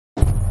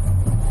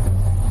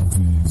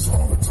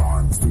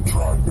to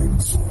try many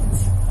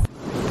souls.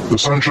 The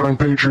Sunshine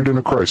Patriot in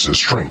a crisis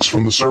shrinks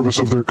from the service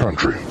of their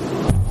country.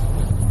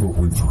 But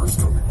winter is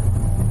coming.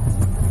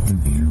 Do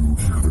you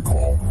hear the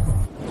call?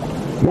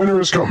 Winter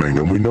is coming,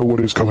 and we know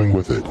what is coming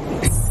with it.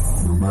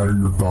 No matter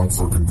your thoughts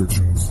or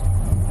convictions,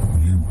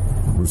 you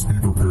must be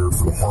prepared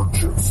for the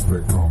hardships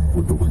that come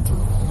with the winter.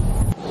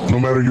 No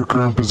matter your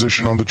current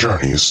position on the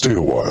journey, stay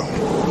a while.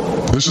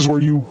 This is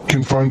where you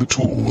can find the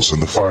tools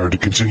and the fire to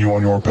continue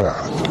on your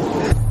path.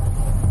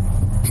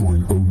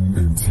 Join Odin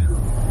and Tyr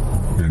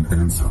and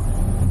answer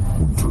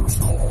Winter's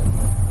call.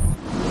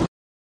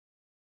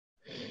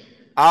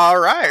 All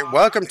right,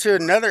 welcome to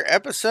another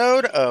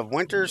episode of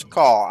Winter's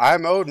Call.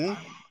 I'm Odin.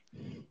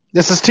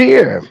 This is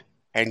Tyr.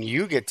 And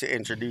you get to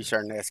introduce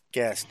our next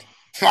guest.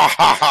 We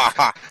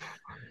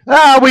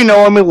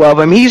know him, we love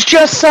him. He's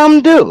just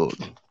some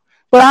dude.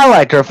 But I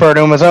like to refer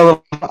to him as a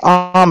little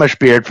Amish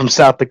beard from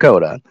South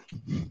Dakota.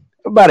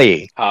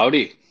 Buddy.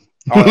 Howdy.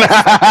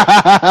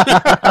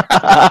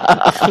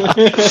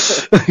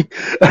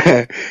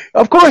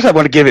 Of course I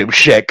want to give him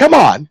shit. Come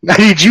on.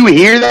 Did you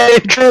hear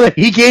that intro that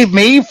he gave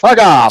me? Fuck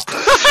off.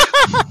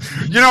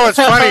 You know what's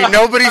funny?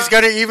 Nobody's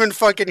going to even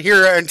fucking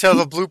hear it until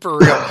the blooper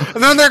reel.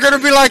 And then they're going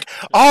to be like,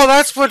 oh,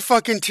 that's what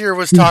fucking Tyr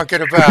was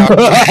talking about. Bro.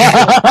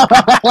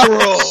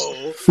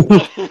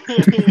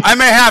 I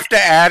may have to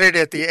add it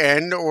at the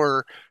end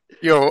or,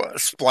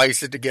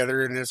 splice it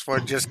together in this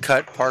one. Just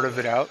cut part of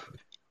it out.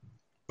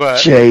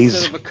 But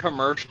instead of a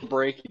commercial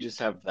break, you just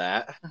have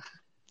that.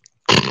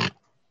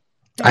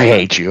 I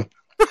hate you.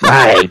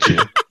 I hate you.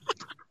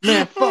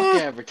 Man, fuck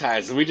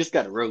advertising. We just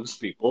got to roast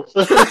people.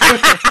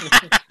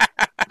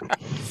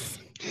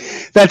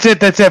 That's it.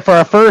 For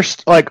our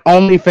first,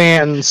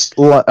 OnlyFans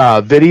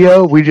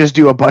video, we just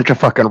do a bunch of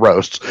fucking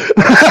roasts.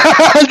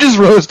 Just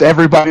roast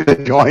everybody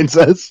that joins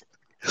us.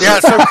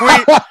 Yeah,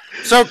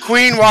 so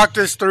Queen walked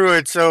us through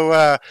it,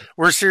 so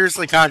we're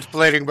seriously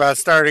contemplating about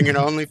starting an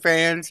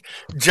OnlyFans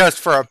just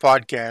for a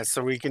podcast,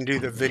 so we can do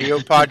the video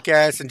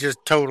podcast and just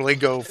totally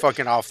go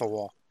fucking off the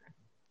wall.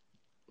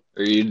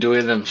 Are you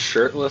doing them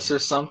shirtless or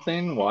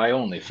something? Why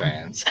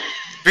OnlyFans?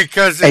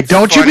 Because hey,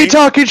 don't funny. You be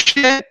talking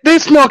shit.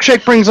 This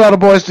milkshake brings all the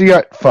boys to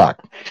your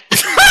fuck.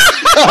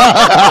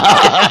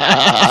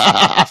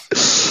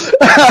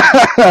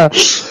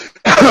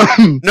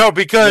 No,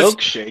 because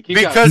milkshake. You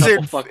because got a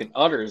couple fucking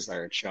udders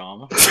there,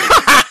 chum.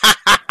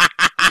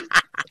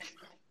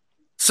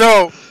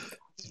 So,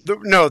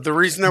 the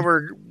reason that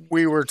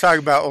we were talking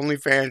about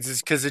OnlyFans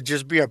is because it'd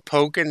just be a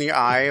poke in the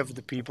eye of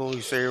the people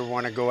who say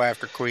want to go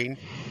after Queen.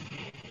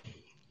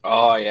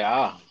 Oh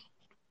yeah.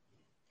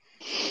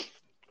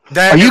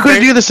 Are you going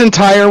to do this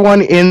entire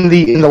one in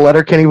the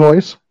Letterkenny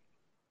voice?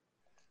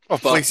 Oh,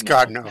 please,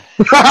 God, no.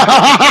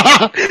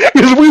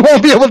 Because we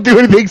won't be able to do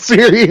anything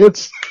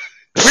serious.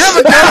 We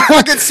haven't done a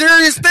fucking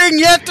serious thing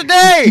yet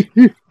today.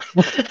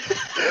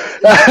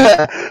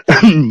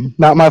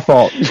 Not my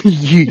fault.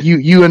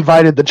 You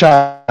invited the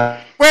child.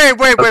 Wait.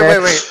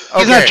 Okay.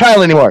 He's not a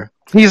child anymore.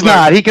 He's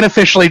not. He can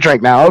officially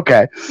drink now.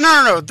 Okay.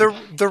 No.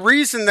 The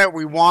reason that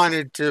we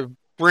wanted to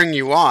bring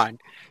you on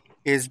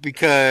is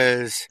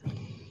because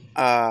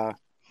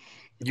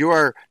you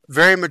are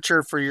very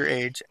mature for your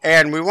age,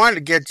 and we wanted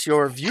to get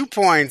your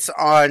viewpoints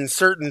on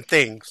certain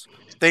things.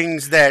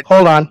 Things that...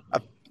 Hold on.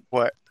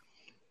 What?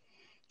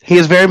 He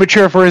is very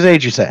mature for his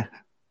age, you say.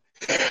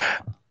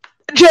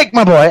 Jake,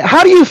 my boy,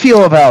 how do you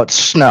feel about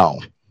snow?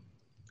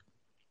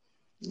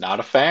 Not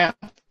a fan.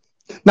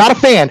 Not a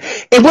fan.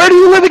 And where do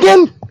you live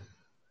again?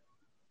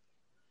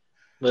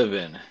 Live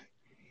in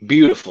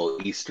beautiful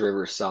East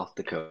River, South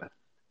Dakota.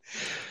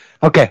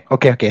 Okay.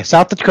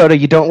 South Dakota,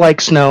 you don't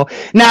like snow.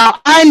 Now,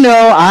 I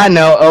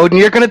know, Odin,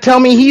 you're going to tell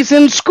me he's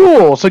in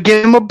school, so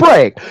give him a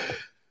break.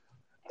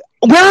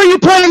 Where are you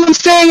planning on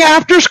staying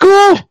after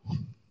school?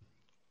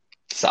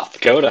 South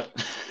Dakota.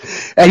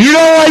 And you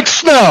don't like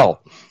snow?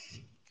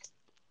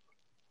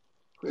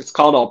 It's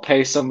called I'll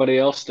pay somebody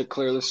else to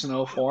clear the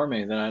snow for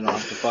me, then I don't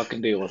have to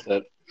fucking deal with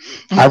it.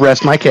 I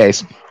rest my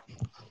case.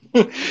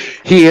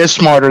 He is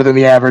smarter than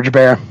the average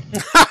bear.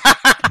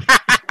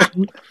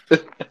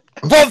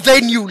 Well,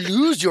 then you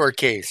lose your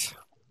case.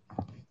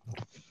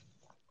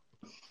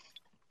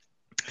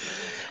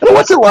 And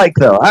what's it like,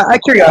 though? I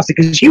curiosity,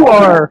 because you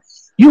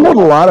hold a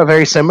lot of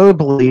very similar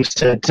beliefs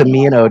to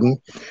me and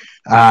Odin.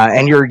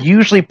 And you're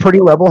usually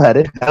pretty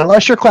level-headed,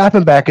 unless you're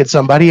clapping back at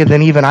somebody, and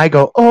then even I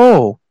go,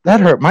 oh,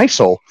 that hurt my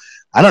soul.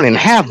 I don't even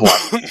have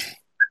one.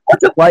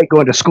 What's it like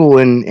going to school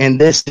in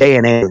this day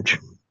and age?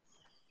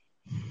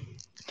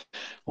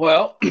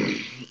 Well,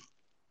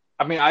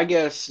 I mean, I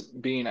guess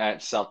being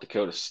at South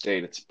Dakota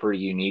State, it's a pretty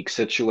unique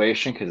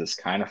situation because it's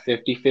kind of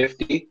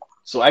 50-50.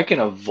 So I can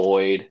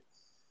avoid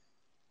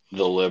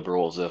the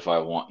liberals if I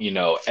want.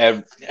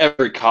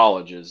 Every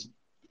college is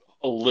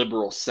a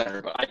liberal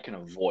center, but I can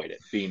avoid it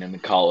being in the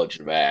College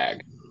of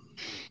Ag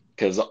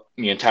because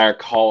the entire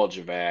College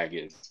of Ag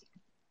is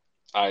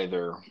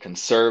either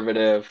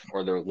conservative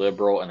or they're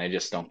liberal and they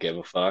just don't give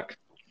a fuck.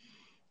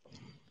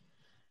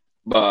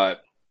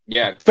 But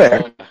Yeah,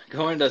 Fair.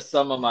 going to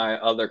some of my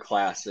other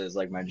classes,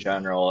 like my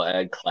general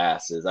ed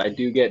classes, I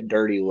do get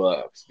dirty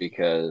looks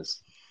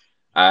because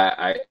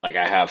I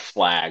have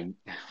flag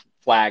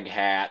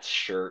hats,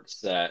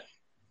 shirts that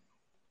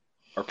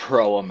are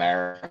pro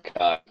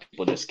America.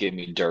 People just give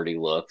me dirty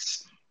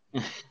looks.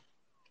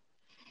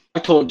 I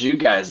told you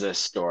guys this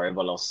story,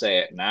 but I'll say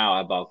it now.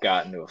 I about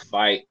got into a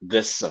fight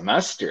this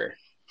semester.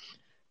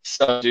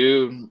 Some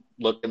dude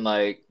looking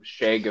like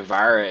Che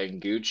Guevara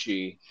and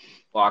Gucci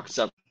walks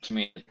up to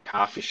me at the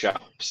coffee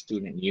shop,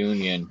 student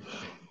union,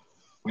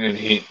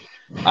 and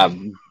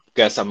I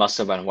guess I must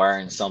have been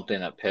wearing something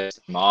that pissed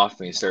him off,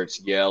 and he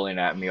starts yelling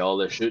at me all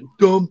this shit.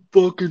 Dumb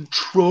fucking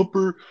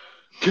Trumper.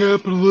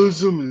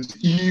 Capitalism is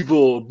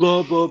evil,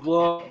 blah, blah,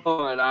 blah.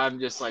 And I'm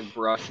just like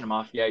brushing him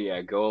off.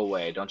 Yeah, go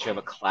away. Don't you have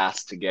a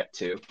class to get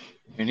to?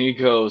 And he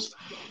goes,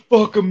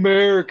 fuck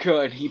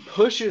America. And he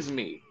pushes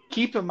me.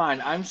 Keep in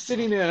mind, I'm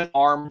sitting in an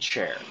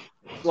armchair.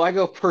 So I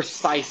go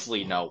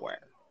precisely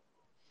nowhere.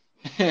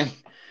 And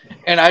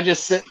I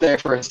just sit there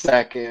for a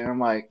second. And I'm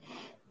like,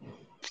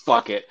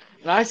 fuck it.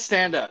 And I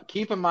stand up.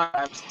 Keep in mind,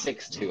 I'm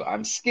 6'2".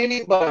 I'm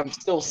skinny, but I'm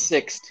still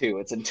 6'2".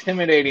 It's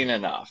intimidating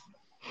enough.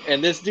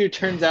 And this dude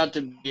turns out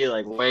to be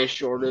like way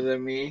shorter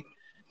than me,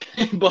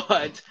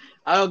 but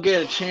I don't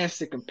get a chance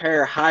to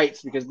compare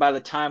heights because by the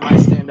time I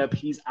stand up,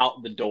 he's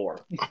out the door.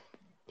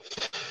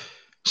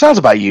 Sounds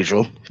about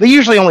usual. They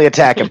usually only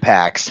attack in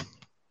packs.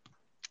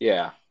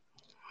 Yeah.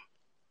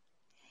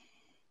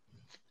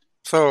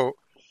 So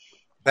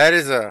that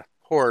is a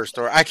horror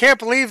story. I can't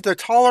believe the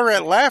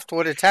tolerant left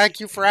would attack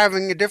you for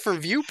having a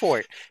different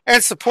viewpoint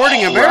and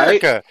supporting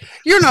America. Right?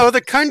 You know, the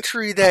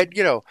country that,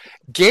 you know,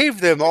 gave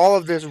them all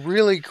of this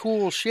really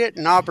cool shit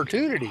and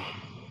opportunity.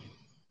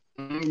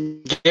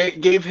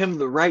 Gave him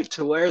the right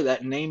to wear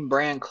that name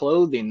brand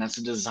clothing that's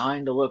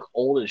designed to look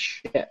old as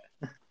shit.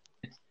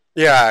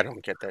 Yeah, I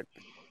don't get that.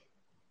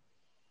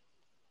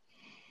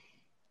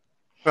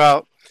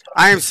 Well,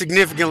 I am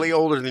significantly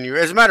older than you.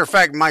 As a matter of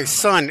fact, my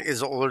son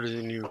is older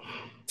than you.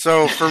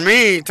 So for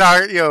me, you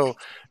know,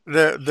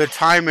 the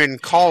time in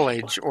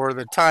college or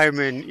the time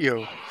in, you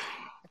know,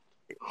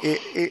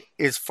 it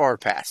is far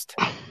past.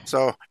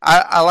 So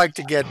I like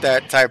to get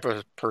that type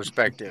of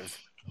perspective.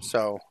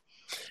 So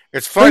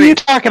it's funny. What are you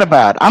talking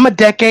about? I'm a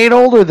decade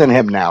older than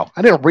him now.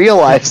 I didn't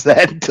realize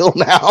that until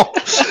now.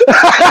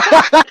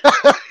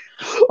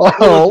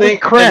 Holy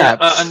crap.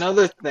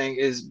 Another thing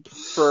is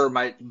for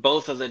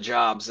both of the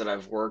jobs that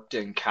I've worked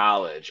in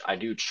college, I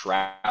do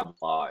travel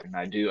a lot and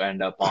I do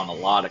end up on a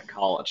lot of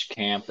college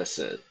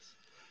campuses.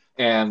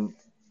 And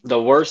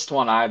the worst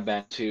one I've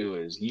been to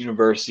is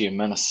University of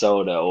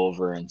Minnesota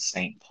over in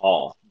St.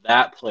 Paul.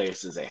 That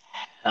place is a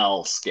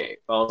hellscape.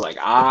 I was like,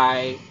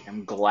 I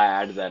am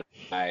glad that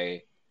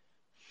I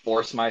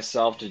force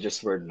myself to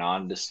just wear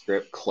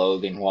nondescript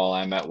clothing while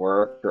I'm at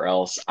work, or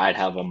else I'd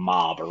have a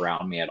mob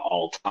around me at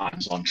all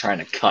times while I'm trying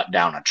to cut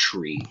down a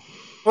tree.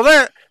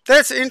 Well,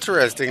 that's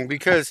interesting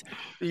because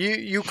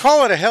you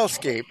call it a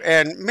hellscape,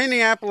 and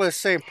Minneapolis,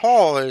 St.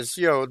 Paul is,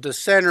 you know, the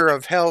center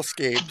of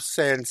hellscape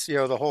since, you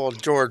know, the whole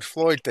George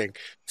Floyd thing.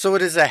 So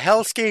it is a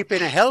hellscape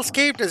in a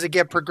hellscape. Does it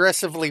get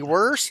progressively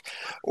worse,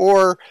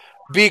 or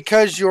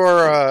because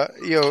you're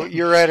you know,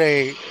 you're at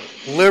a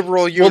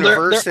liberal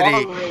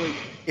university,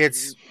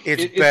 it's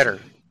better?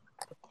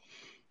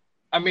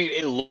 I mean,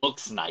 it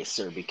looks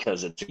nicer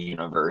because it's a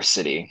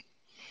university,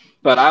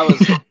 but I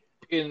was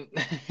in.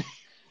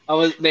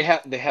 They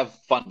have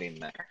funding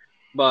there,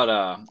 but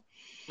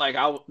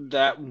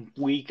that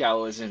week I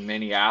was in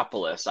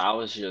Minneapolis, I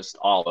was just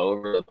all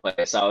over the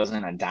place. I was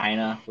in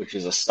Edina, which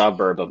is a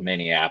suburb of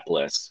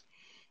Minneapolis.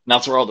 And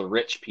that's where all the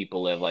rich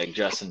people live. Like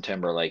Justin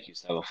Timberlake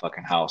used to have a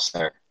fucking house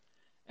there,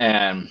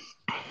 and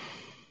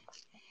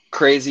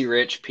crazy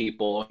rich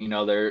people. You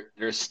know,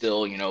 there's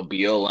still, you know,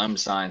 BLM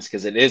signs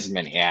because it is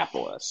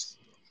Minneapolis.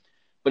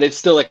 But it's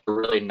still like a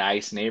really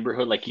nice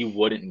neighborhood. Like you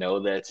wouldn't know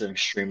that it's an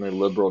extremely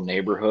liberal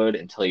neighborhood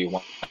until you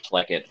went to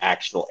like an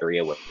actual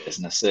area with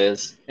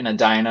businesses in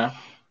Edina.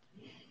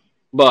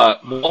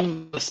 But one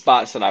of the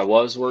spots that I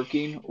was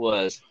working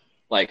was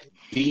like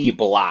the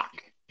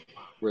block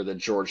where the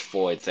George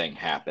Floyd thing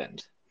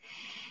happened.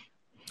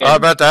 And I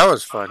bet that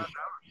was fun.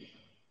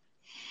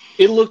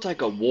 It looked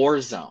like a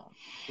war zone.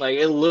 Like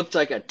it looked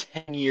like a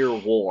 10-year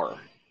war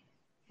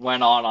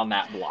went on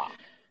that block.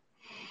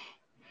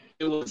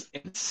 It was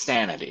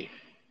insanity.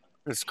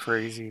 That's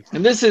crazy.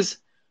 And this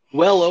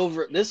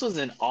was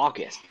in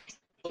August,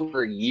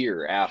 over a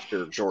year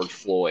after George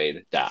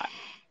Floyd died.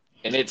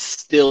 And it's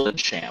still in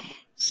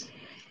shambles.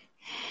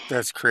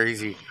 That's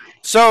crazy.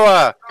 So,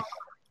 I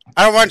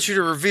don't want you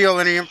to reveal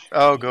any.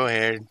 Oh, go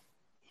ahead.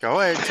 Go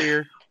ahead,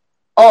 Tier.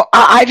 Oh,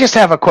 I just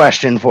have a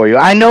question for you.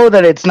 I know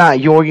that it's not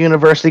your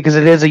university because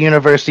it is a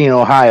university in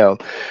Ohio,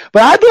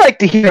 but I'd like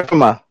to hear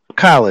from a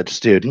college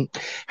student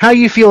how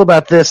you feel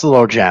about this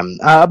little gem.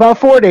 About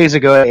 4 days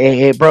ago,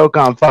 it broke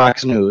on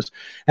Fox News,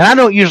 and I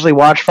don't usually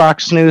watch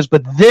Fox News,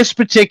 but this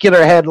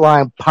particular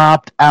headline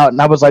popped out,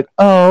 and I was like,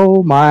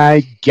 oh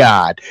my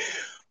God.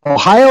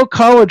 Ohio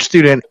college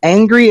student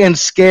angry and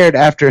scared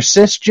after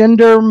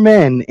cisgender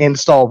men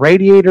install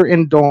radiator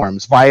in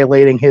dorms,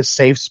 violating his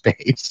safe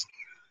space.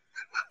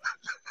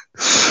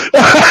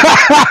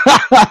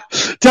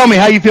 Tell me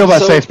how you feel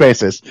about safe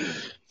spaces.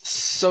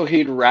 So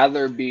he'd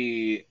rather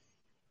be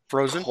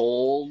Frozen?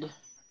 cold.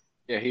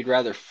 Yeah, he'd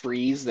rather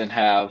freeze than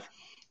have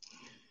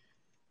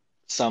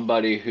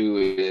somebody who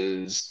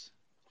is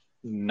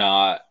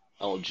not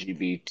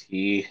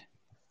LGBT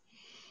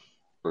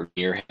or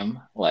near him.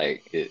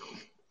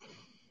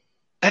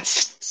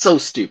 That's so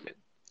stupid.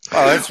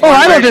 Oh,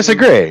 I don't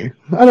disagree.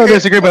 I don't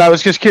disagree, but I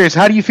was just curious.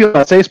 How do you feel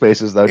about safe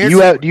spaces, though? Do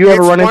you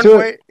ever run into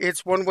it?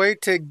 It's one way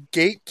to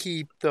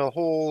gatekeep the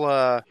whole.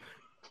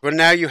 But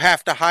now you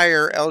have to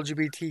hire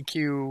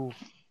LGBTQ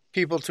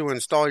people to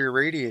install your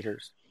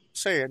radiators.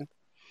 Saying.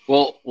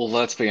 Well,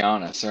 let's be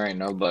honest. There ain't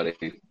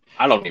nobody.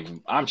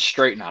 I'm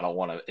straight, and I don't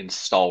want to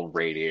install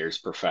radiators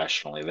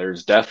professionally.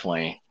 There's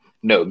definitely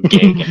no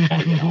gay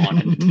guy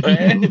on it.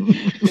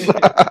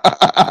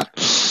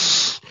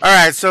 All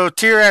right, so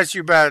Tier asked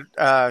you about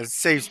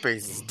safe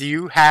spaces. Do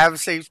you have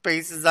safe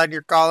spaces on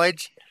your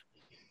college?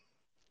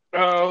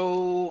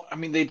 Oh, I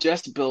mean, they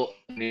just built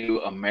a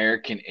new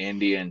American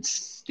Indian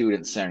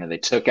Student Center. They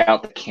took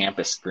out the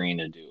campus green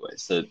to do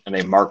it, and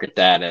they market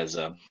that as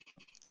a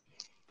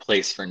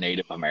place for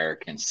Native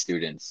American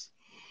students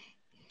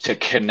to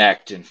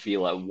connect and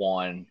feel at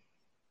one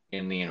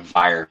in the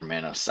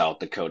environment of South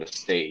Dakota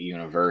State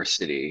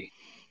University.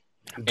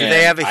 Do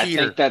they have a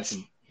heater? I think that's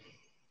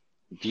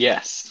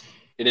yes.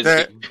 It is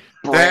a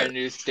brand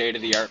new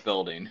state-of-the-art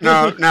building.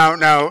 No.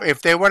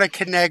 If they want to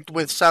connect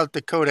with South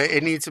Dakota,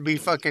 it needs to be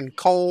fucking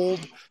cold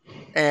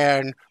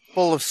and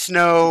full of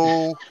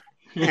snow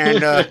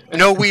and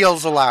no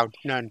wheels allowed.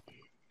 None.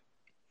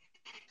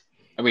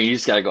 I mean, you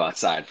just got to go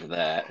outside for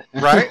that.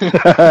 Right?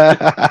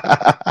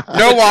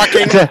 No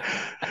walking.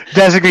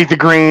 Designate the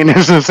green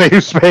as a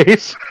safe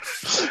space.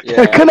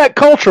 Yeah. Connect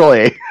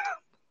culturally.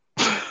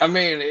 I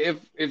mean,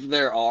 if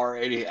there are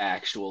any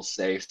actual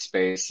safe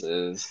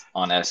spaces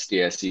on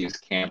SDSU's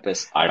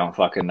campus, I don't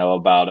fucking know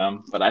about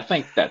them, but I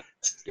think that's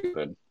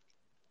stupid.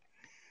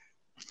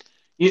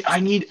 I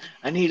need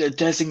a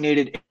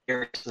designated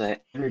area so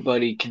that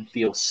everybody can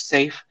feel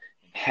safe,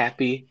 and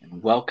happy,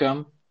 and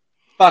welcome.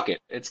 Fuck it,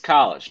 it's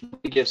college.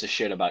 Nobody gives a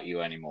shit about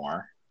you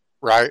anymore.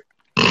 Right.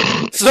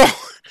 So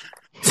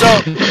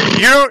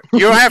you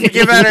don't have to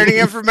give out any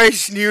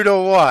information you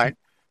don't want,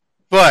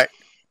 but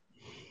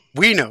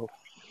we know.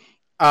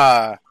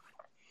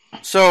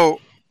 So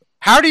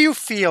how do you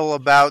feel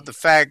about the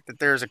fact that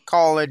there's a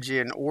college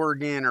in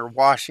Oregon or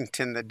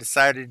Washington that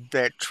decided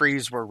that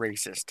trees were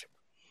racist?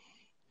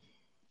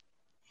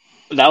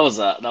 That was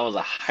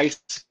a high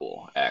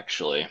school,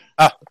 actually.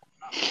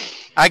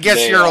 I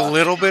guess you're a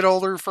little bit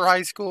older for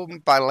high school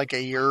by like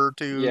a year or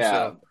two.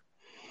 Yeah, so.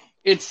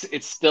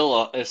 it's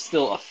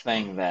still a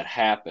thing that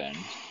happened.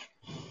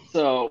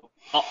 So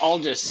I'll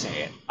just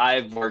say it.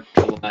 I've worked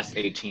for the last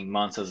 18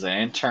 months as an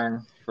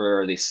intern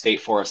for the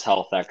State Forest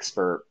Health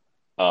Expert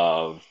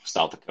of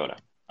South Dakota.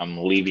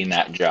 I'm leaving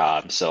that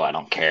job, so I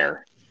don't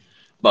care.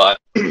 But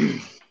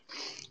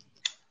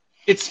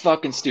it's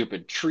fucking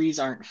stupid. Trees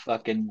aren't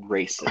fucking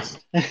racist.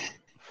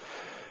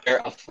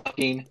 They're a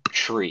fucking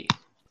tree.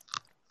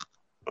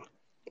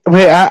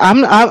 Wait,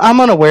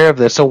 I'm unaware of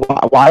this. So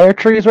why are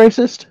trees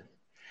racist?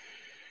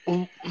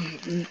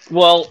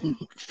 Well,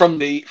 from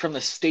the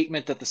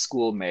statement that the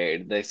school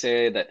made, they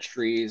say that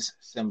trees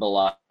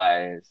symbolize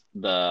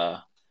the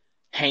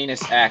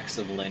heinous acts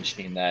of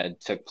lynching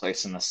that took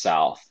place in the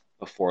South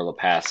before the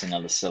passing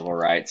of the Civil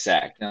Rights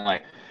Act.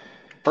 And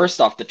first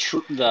off,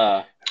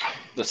 the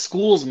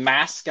school's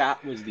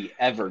mascot was the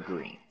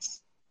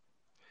evergreens.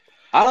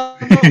 I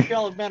don't know if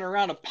y'all have been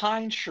around a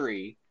pine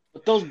tree,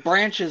 but those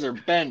branches are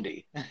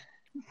bendy.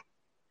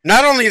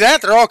 Not only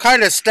that, they're all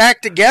kind of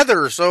stacked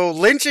together, so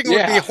lynching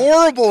would be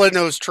horrible in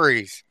those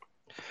trees.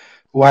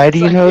 Why do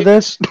you know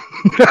this?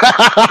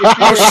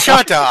 Oh,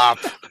 shut up.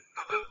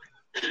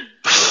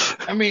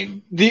 I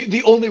mean,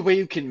 the only way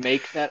you can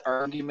make that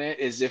argument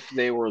is if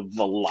they were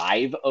the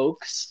live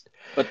oaks.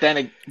 But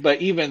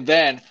even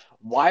then,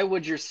 why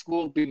would your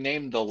school be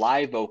named the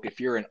live oak if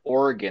you're in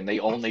Oregon? They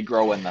only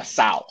grow in the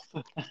South.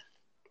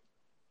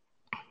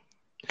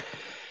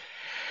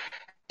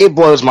 It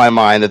blows my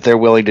mind that they're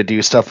willing to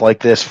do stuff like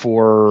this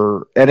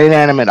for an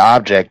inanimate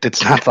object.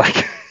 It's not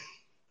like,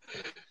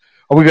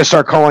 are we going to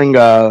start calling,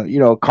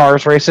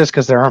 cars racist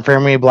because there aren't very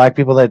many black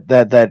people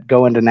that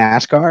go into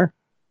NASCAR?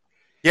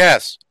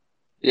 Yes.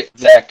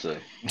 Exactly.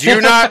 Do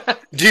you not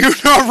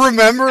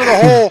remember the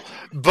whole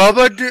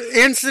Bubba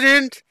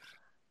incident?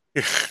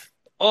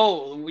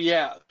 Oh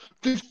yeah,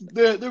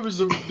 there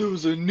was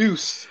a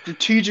noose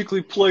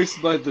strategically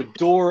placed by the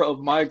door of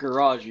my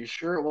garage. You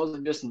sure it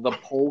wasn't just the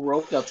pole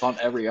rope that's on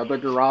every other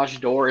garage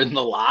door in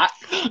the lot?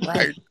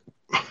 Right.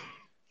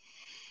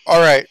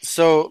 All right.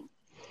 So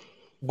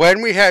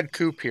when we had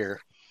Coop here,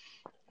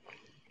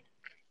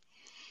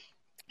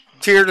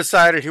 Tier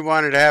decided he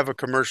wanted to have a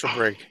commercial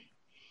break.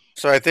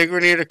 So I think we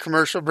need a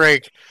commercial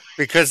break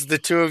because the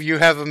two of you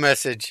have a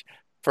message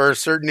for a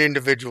certain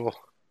individual.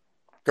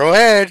 Go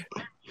ahead.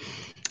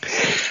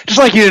 Just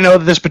like you to know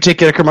that this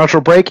particular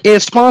commercial break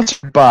is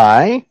sponsored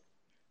by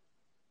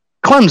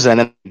Clemson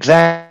and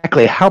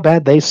exactly how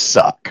bad they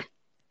suck.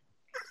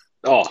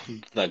 Oh,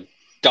 the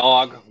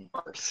dog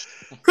worst.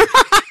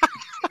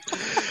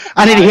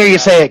 I need to hear you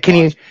say it. Can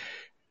you?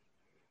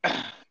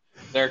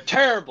 They're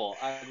terrible.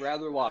 I'd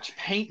rather watch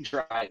paint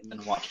dry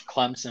than watch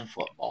Clemson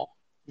football.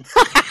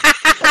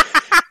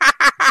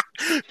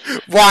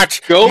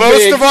 Watch. Go Most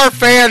big, of our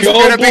fans are go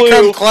going to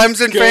become blue,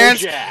 Clemson go fans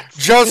Jacks.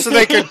 just so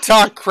they can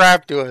talk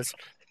crap to us.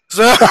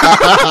 So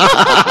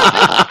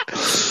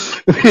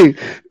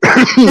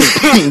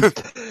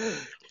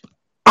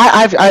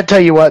I tell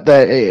you what,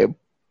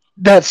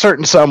 that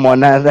certain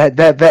someone,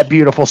 that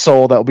beautiful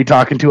soul that will be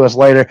talking to us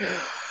later,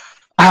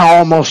 I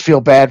almost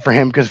feel bad for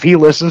him because if he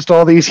listens to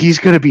all these, he's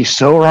going to be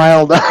so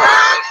riled up.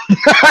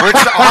 which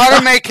ought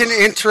to make an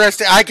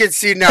interesting. I can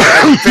see now.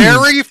 The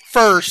very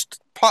first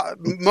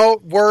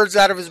words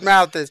out of his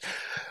mouth is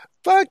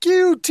 "fuck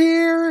you,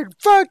 Tier," and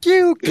 "fuck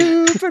you,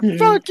 Coop," and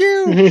 "fuck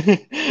you."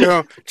 You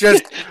know,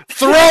 just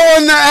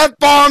throwing the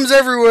F-bombs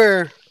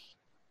everywhere.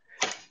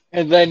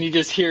 And then you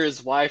just hear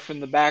his wife in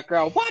the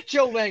background, watch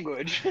your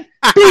language.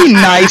 Be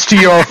nice to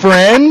your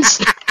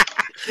friends.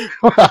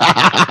 Right.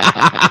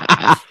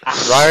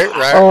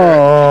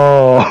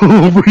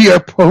 Oh,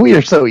 we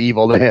are so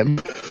evil to him.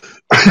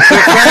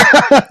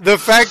 The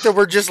fact that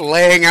we're just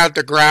laying out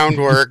the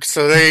groundwork,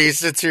 so that he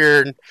sits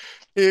here and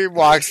he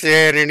walks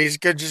in and he's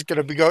just going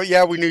to be going,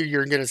 yeah, we knew you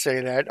were going to say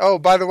that. Oh,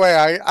 by the way,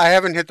 I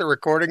haven't hit the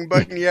recording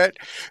button yet.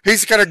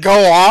 He's going to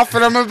go off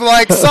and I'm going to be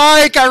like,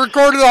 psych, I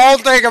recorded the whole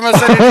thing. I'm going to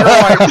send it to your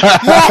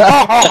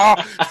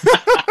wife.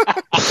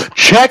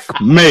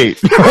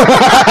 Checkmate.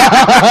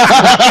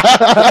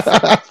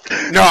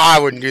 No, I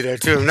wouldn't do that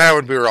to him. That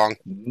would be wrong.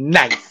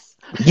 Nice.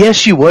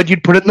 Yes, you would.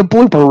 You'd put it in the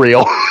blooper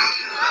reel.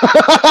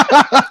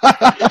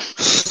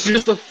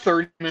 Just a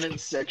 30-minute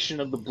section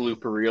of the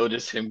blooper reel,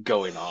 just him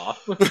going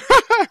off.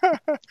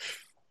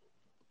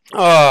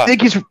 I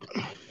think you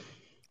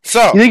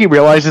think he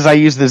realizes I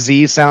use the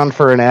Z sound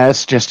for an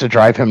S just to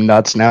drive him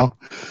nuts now?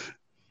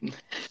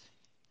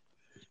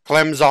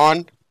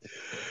 Clemson.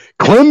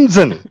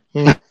 Clemson.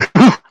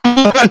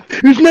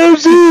 There's no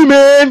Z,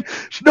 man.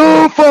 There's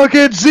no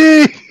fucking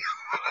Z.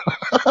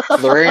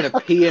 There ain't a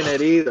P in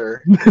it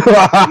either. He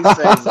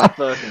says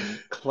fucking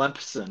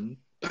Clemson.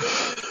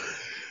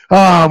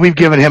 Oh, we've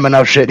given him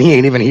enough shit. He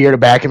ain't even here to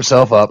back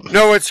himself up.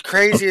 No, what's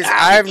crazy is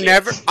I have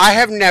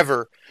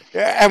never,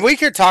 and we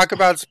could talk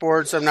about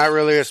sports. I'm not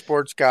really a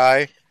sports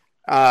guy,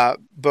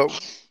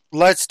 but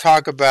let's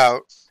talk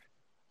about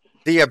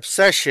the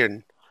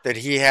obsession that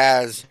he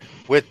has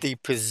with the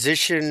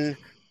position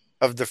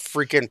of the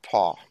freaking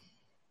paw.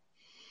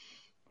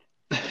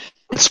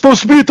 It's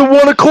supposed to be at the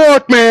 1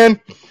 o'clock,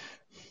 man.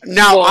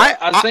 Now, well,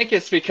 I think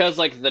it's because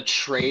like the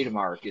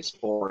trademark is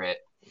for it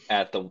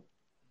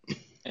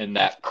in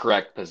that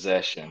correct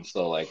position.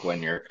 So like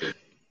when you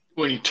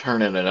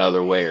turn it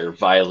another way or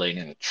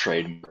violating a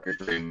trademark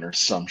agreement or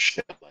some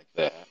shit like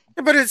that.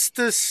 But it's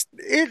this,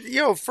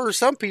 for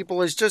some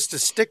people, it's just a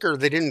sticker.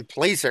 They didn't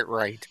place it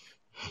right.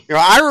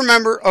 I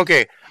remember,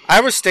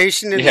 I was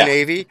stationed in the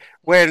Navy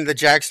when the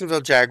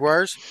Jacksonville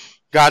Jaguars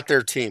got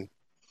their team.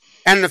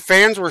 And the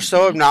fans were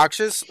so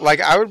obnoxious,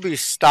 like I would be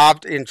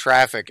stopped in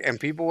traffic and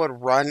people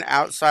would run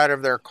outside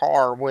of their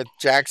car with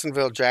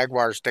Jacksonville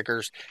Jaguar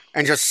stickers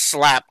and just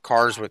slap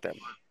cars with them.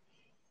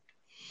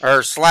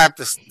 Or slap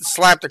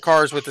the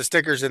cars with the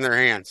stickers in their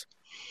hands.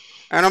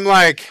 And I'm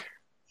like,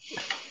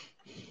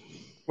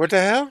 what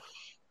the hell?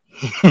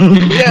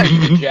 Yeah,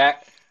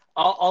 Jack.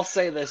 I'll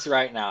say this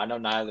right now. I know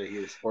neither of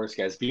you are sports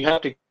guys, but you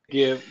have to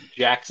give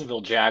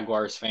Jacksonville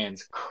Jaguars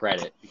fans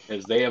credit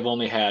because they have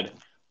only had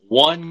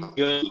one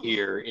good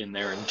year in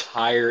their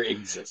entire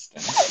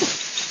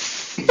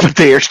existence. But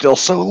they are still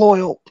so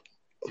loyal.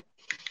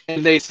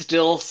 And they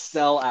still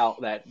sell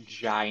out that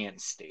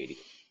giant stadium.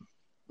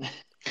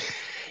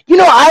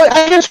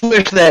 I just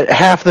wish that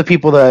half the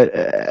people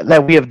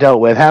that we have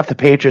dealt with, half the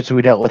Patriots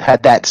we dealt with,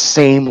 had that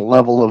same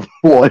level of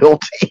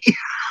loyalty.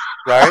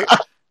 Right?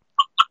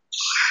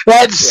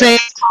 That same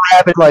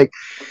rabid,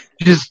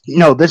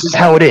 this is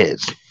how it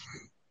is.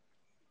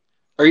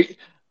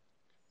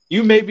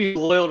 You may be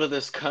loyal to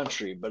this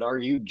country, but are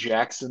you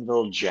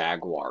Jacksonville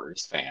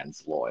Jaguars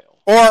fans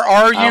loyal? Or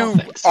are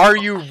so.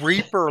 you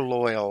Reaper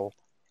loyal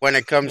when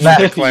it comes to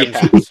the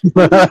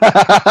Clemson?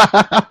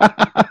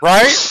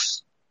 Right?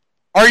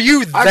 Are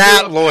you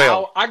that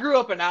loyal? I grew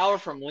up an hour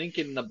from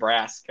Lincoln,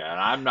 Nebraska, and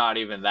I'm not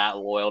even that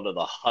loyal to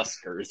the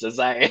Huskers as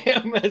I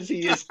am as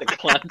he is to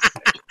Clemson.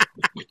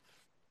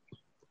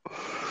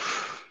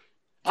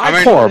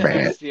 I'm poor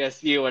man.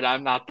 CSU, and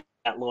I'm not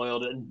that loyal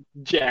to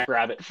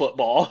Jackrabbit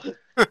football.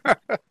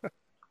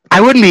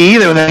 I wouldn't be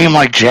either with a name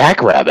like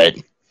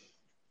Jackrabbit.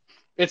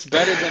 It's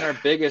better than our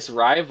biggest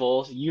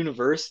rival,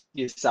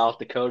 University of South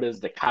Dakota, is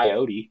the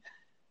Coyote.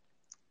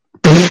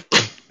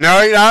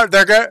 No,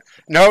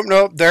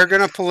 they're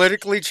gonna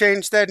politically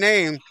change that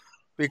name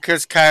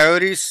because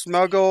coyotes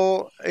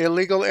smuggle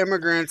illegal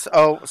immigrants.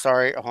 Oh,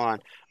 sorry, hold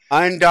on.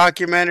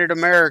 undocumented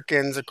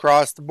Americans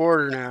across the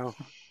border now.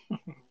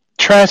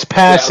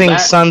 Trespassing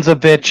sons of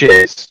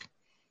bitches.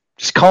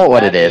 Just call it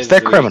what it is.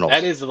 They're criminals.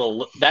 That is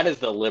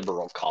the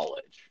liberal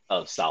college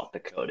of South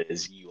Dakota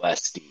is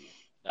USD.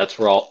 That's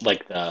where all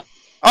like the.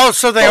 Oh,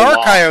 so they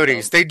are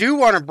coyotes. They do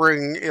want to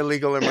bring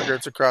illegal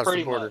immigrants across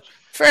the border. Much.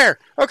 Fair.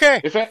 Okay.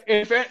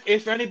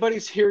 If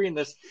anybody's hearing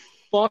this,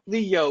 fuck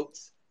the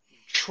Yotes.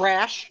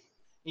 Trash.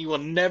 You will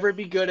never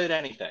be good at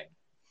anything.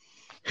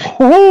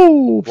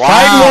 Ooh,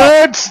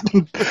 wow. Words.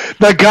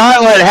 The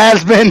gauntlet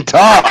has been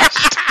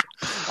tossed.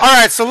 All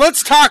right, so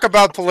let's talk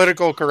about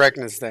political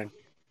correctness then.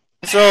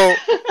 So,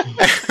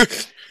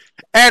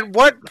 at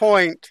what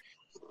point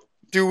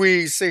do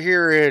we sit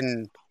here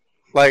and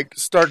like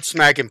start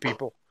smacking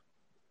people?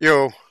 You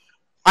know,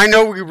 I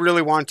know we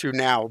really want to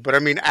now, but I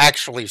mean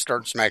actually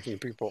start smacking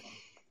people.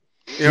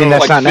 You know,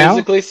 that's like not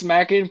physically now?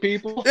 smacking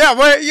people? Yeah,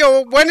 well, you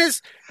know, when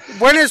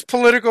is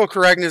political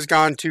correctness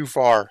gone too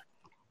far?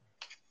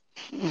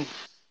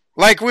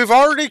 Like we've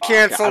already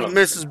canceled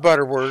Mrs.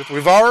 Butterworth.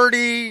 We've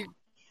already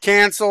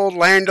canceled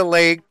Land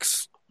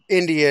O'Lakes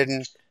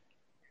Indian.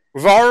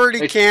 We've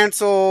already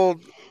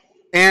canceled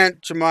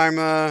Aunt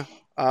Jemima,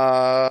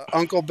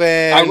 Uncle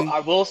Ben. I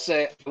will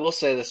say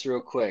this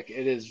real quick.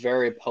 It is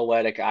very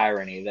poetic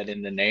irony that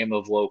in the name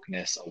of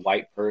wokeness, a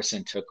white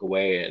person took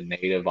away a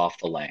native off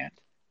the land.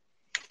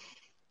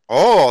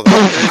 Oh,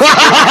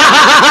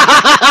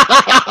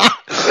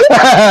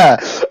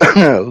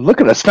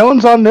 look at the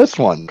stones on this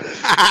one.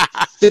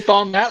 Sip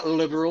on that,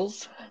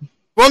 liberals.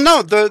 Well,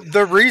 no,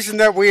 the reason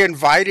that we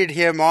invited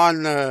him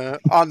on the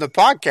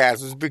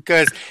podcast was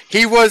because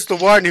he was the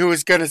one who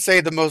was going to say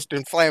the most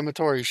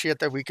inflammatory shit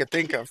that we could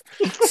think of.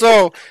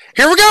 So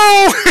here we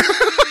go.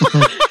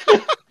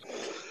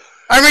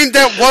 I mean,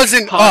 that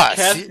wasn't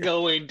podcast us.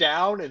 Going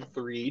down in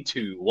 3,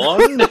 2,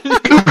 1.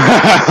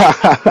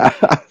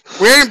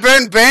 We ain't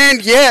been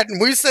banned yet,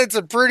 and we said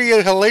some pretty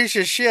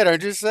hellacious shit. I'm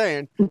just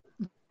saying.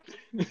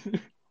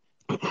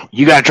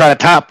 You gotta try to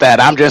top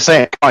that. I'm just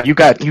saying. Come on, you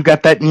got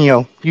that. You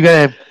know, you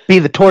gotta be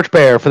the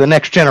torchbearer for the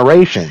next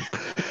generation.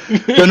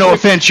 So no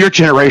offense, your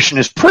generation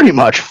is pretty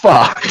much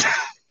fucked.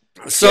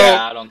 So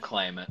yeah, I don't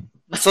claim it.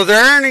 So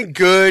there aren't any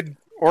good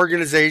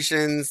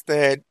organizations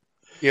that,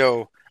 you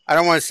know, I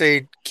don't want to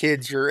say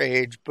kids your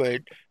age,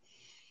 but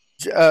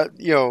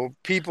you know,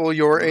 people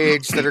your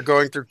age that are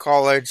going through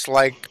college,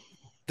 like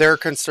they're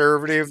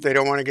conservative. They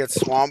don't want to get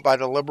swamped by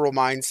the liberal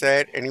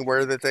mindset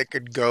anywhere that they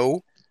could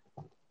go.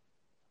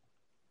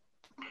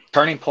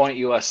 Turning Point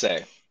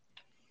USA,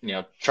 you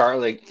know,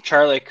 Charlie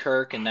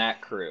Kirk and that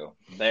crew.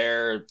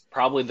 They're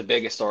probably the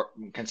biggest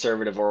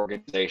conservative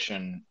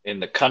organization in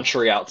the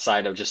country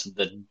outside of just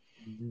the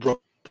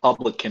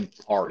Republican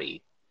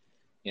Party.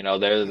 You know,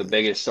 they're the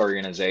biggest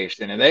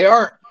organization, and they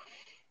aren't,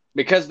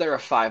 because they're a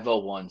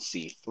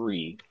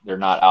 501c3. They're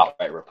not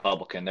outright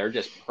Republican. They're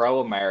just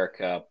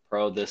pro-America,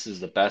 this is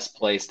the best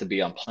place to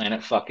be on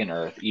planet fucking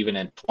Earth, even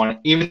in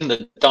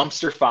the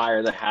dumpster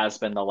fire that has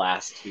been the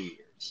last 2 years.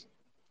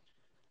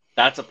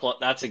 That's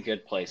a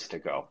good place to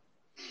go.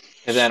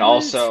 And then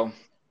also,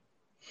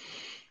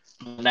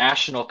 the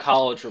National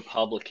College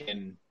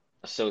Republican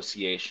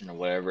Association, or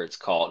whatever it's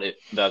called.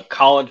 The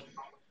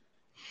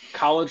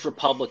college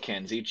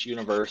Republicans, each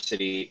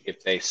university,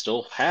 if they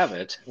still have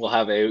it, will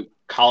have a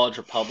College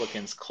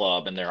Republicans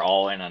Club, and they're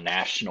all in a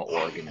national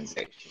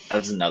organization.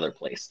 That's another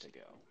place to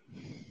go.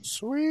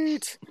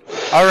 Sweet.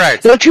 All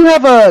right. Don't you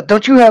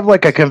have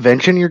like a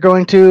convention you're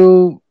going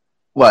to?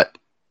 What?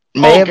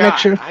 May of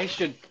next year?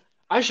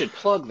 I should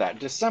plug that.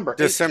 December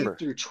 18th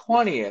through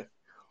 20th.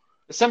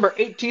 December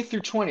 18th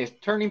through 20th,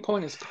 Turning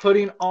Point is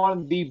putting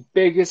on the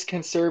biggest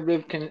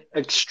conservative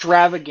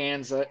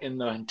extravaganza in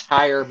the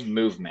entire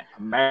movement,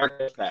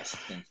 America Fest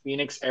in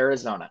Phoenix,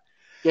 Arizona.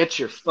 Get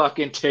your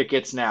fucking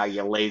tickets now,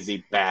 you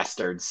lazy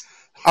bastards.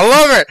 I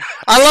love it.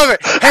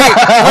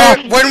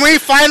 Hey, when we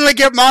finally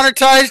get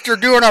monetized, you're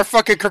doing our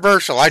fucking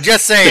commercial. I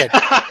just say it.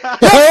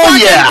 Oh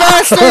yeah,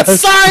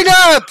 bastards, sign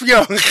up,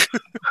 yo.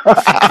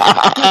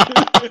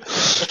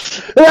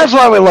 That's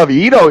why we love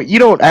you. You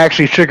don't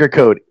actually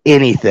sugarcoat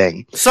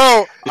anything. So,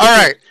 all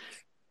right,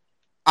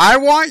 I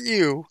want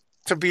you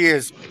to be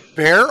as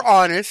bare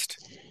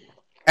honest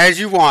as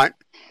you want,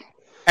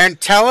 and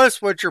tell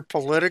us what your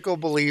political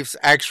beliefs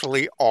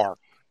actually are,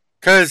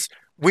 because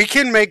we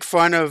can make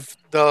fun of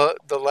the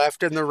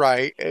left and the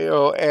right, you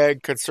know,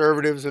 and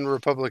conservatives and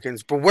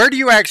Republicans, but where do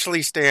you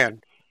actually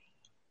stand?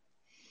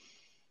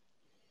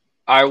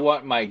 I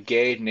want my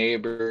gay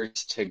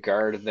neighbors to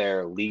guard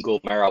their legal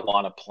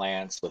marijuana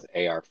plants with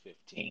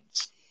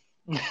AR-15s.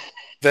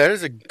 That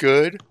is a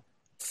good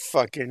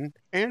fucking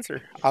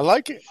answer. I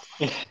like it.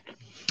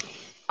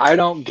 I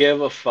don't give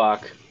a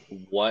fuck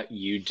what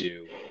you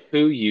do,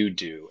 who you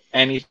do,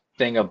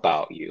 anything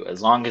about you,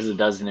 as long as it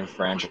doesn't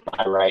infringe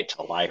my right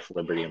to life,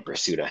 liberty, and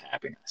pursuit of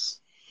happiness.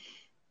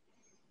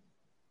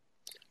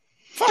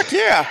 Fuck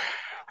yeah.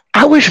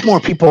 I wish more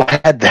people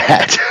had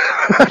that.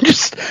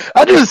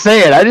 I'm just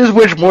saying. I just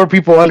wish more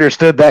people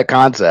understood that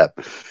concept.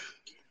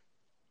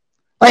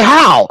 Like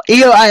how?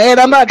 And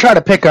I'm not trying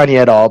to pick on you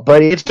at all,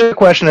 but it's a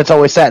question that's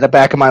always sat in the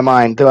back of my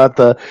mind throughout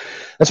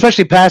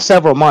especially past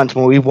several months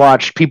when we've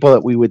watched people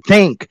that we would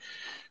think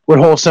would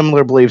hold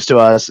similar beliefs to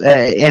us,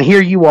 and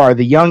here you are,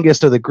 the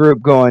youngest of the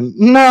group, going,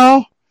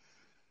 no.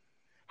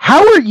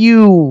 How are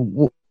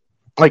you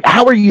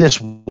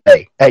this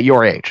way at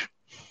your age?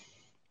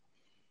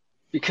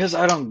 Because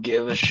I don't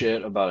give a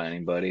shit about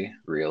anybody,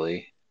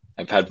 really.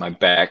 I've had my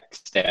back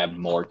stabbed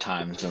more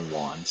times than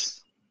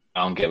once.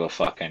 I don't give a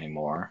fuck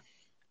anymore.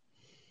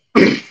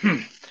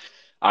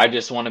 I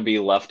just want to be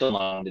left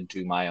alone to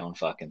do my own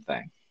fucking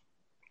thing.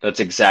 That's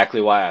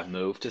exactly why I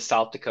moved to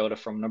South Dakota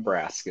from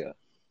Nebraska.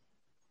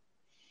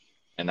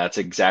 And that's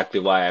exactly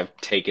why I've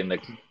taken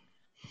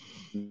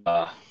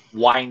the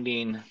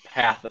winding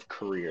path of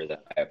career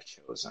that I have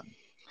chosen.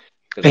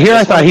 Here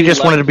I thought he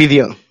just wanted to be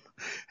the...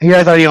 Here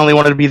I thought he only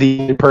wanted to be the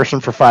only person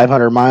for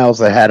 500 miles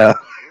that had a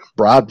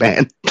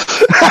broadband.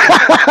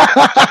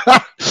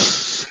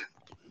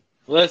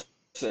 Listen,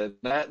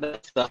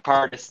 that's the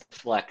hardest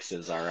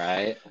flexes, all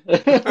right?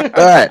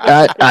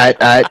 All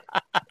right.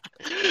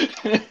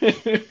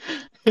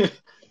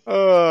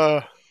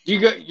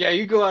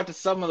 You go out to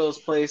some of those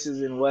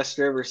places in West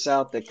River,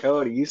 South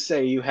Dakota. You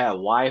say you have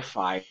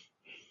Wi-Fi.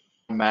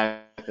 The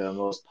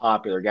most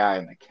popular guy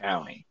in the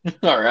county.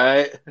 All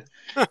right.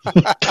 Go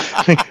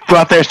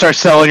out there and start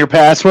selling your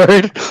password.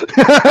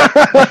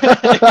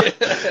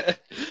 $10,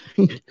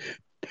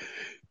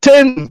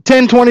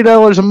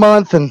 $20 a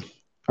month, or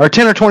 $10 or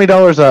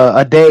 $20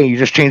 a day. You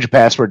just change your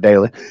password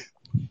daily.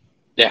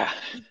 Yeah.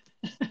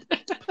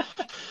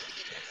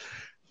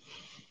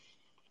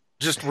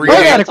 Just I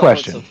got a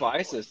question. What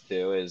suffices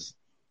to is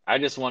I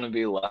just want to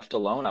be left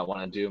alone. I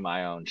want to do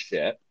my own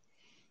shit.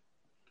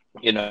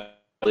 You know, I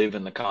believe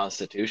in the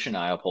Constitution.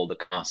 I uphold the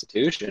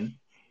Constitution.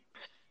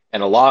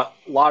 And a lot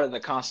of the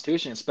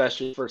Constitution,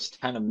 especially the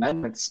first 10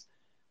 amendments,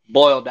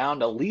 boil down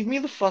to leave me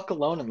the fuck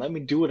alone and let me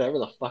do whatever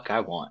the fuck I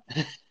want.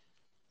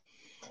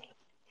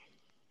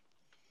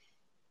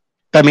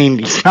 I mean,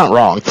 he's not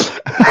wrong.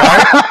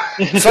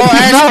 Right? So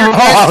ask your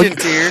question,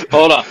 Tier.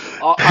 Hold on.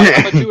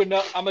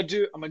 I'm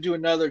gonna do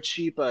another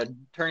cheap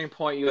Turning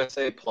Point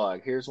USA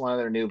plug. Here's one of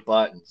their new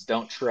buttons.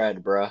 Don't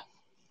tread, bruh.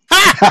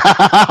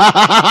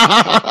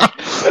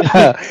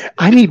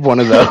 I need one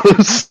of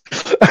those.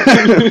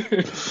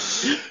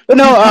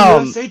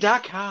 No,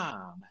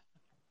 USA.com.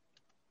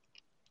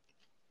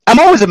 I'm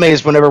always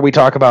amazed whenever we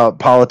talk about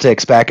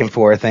politics back and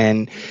forth,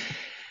 and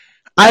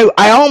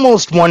I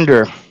almost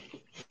wonder,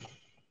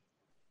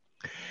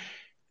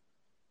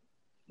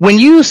 when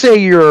you say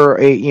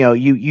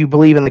you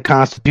believe in the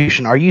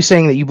Constitution, are you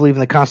saying that you believe in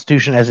the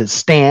Constitution as it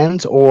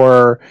stands,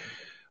 or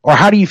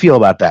how do you feel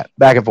about that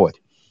back and forth?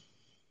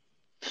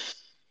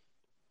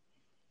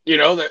 You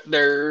know,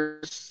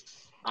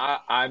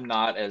 I'm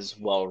not as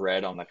well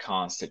read on the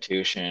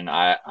Constitution.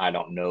 I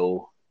don't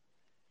know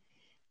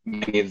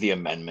many of the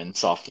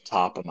amendments off the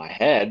top of my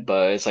head,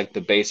 but it's like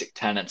the basic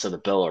tenets of the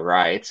Bill of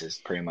Rights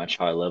is pretty much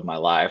how I live my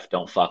life.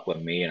 Don't fuck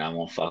with me and I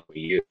won't fuck with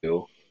you.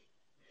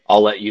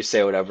 I'll let you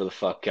say whatever the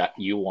fuck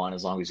you want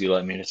as long as you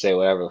let me say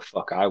whatever the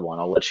fuck I want.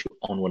 I'll let you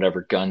own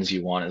whatever guns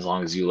you want as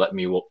long as you let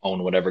me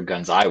own whatever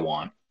guns I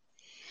want.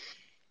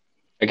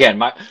 Again,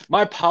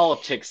 my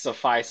politics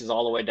suffices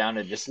all the way down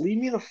to just leave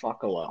me the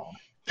fuck alone.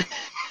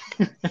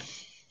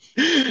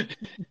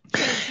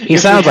 He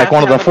sounds like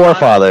one of the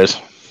forefathers.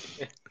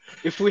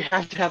 If we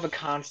have to have a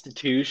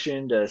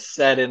constitution to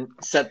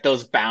set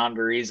those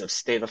boundaries of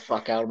stay the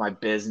fuck out of my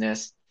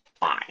business,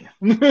 fine.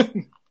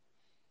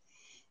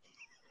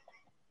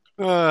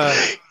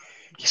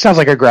 He sounds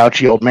like a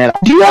grouchy old man.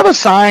 Do you have a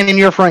sign in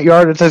your front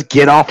yard that says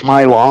 "Get off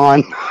my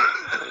lawn"?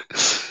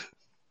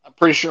 I'm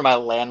pretty sure my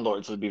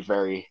landlords would be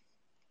very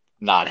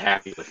not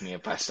happy with me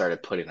if I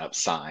started putting up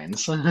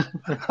signs.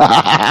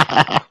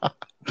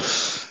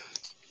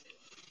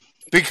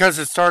 Because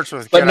it starts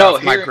with "Get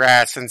off my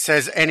grass" and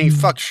says "Any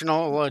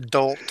functional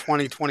adult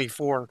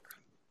 2024."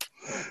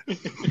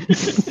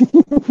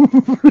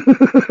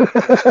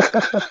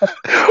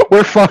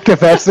 We're fucked if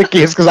that's the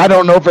case, because I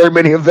don't know very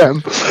many of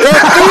them.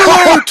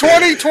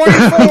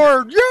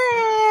 2024,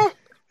 yeah.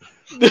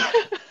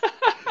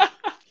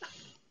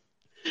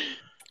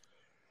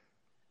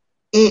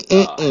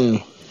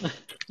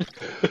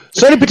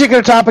 So, any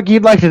particular topic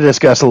you'd like to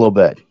discuss a little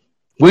bit?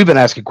 We've been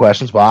asking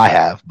questions. Well, I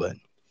have, but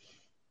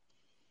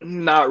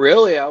not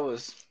really. I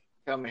was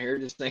coming here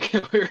just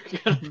thinking we were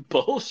gonna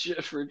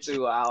bullshit for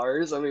 2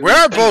 hours. I mean, we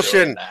are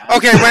bullshitting.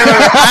 Okay, wait.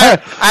 I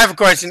have a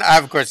question.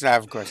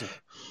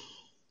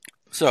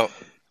 So,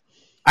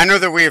 I know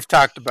that we have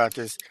talked about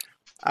this.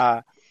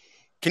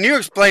 Can you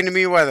explain to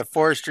me why the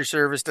Forestry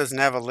Service doesn't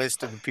have a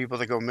list of the people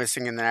that go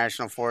missing in the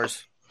National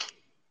Forest?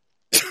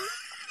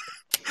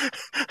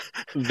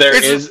 There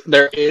is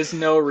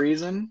no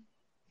reason.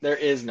 There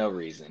is no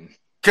reason.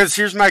 Because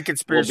here's my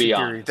conspiracy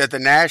theory, that the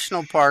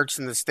national parks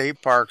and the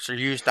state parks are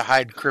used to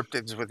hide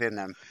cryptids within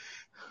them.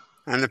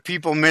 And the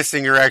people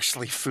missing are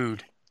actually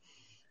food.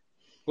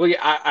 Well,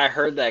 yeah, I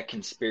heard that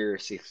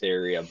conspiracy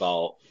theory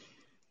about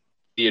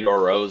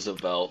Theodore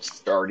Roosevelt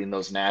starting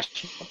those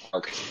national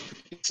parks.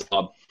 He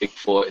saw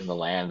Bigfoot in the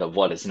land of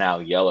what is now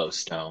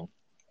Yellowstone.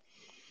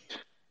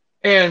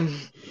 And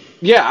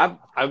yeah,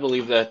 I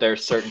believe that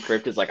there's certain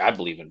cryptids, like I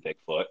believe in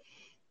Bigfoot.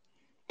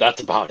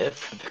 That's about it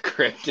for the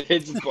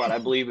cryptids, but I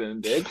believe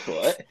in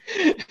Bigfoot.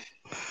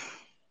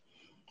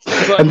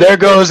 And there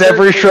goes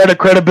every shred of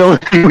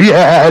credibility we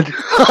had.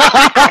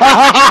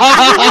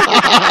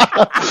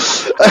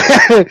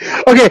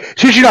 Okay,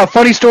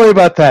 funny story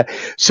about that.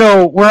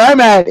 So where I'm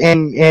at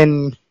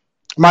in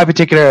my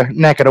particular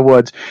neck of the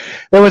woods,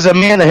 there was a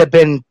man that had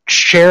been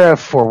sheriff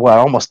for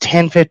almost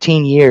 10,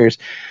 15 years.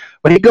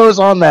 But he goes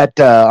on that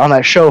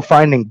show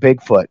Finding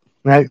Bigfoot,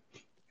 right?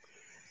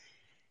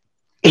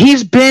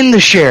 He's been the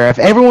sheriff.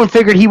 Everyone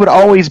figured he would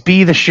always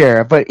be the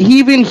sheriff, but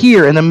even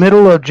here in the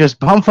middle of just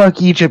bumfuck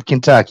Egypt,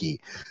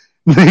 Kentucky,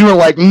 they were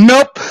like,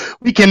 "Nope,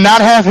 we cannot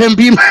have him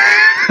be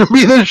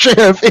the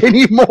sheriff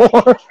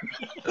anymore."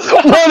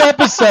 One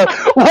episode,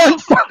 one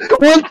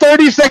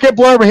 30-second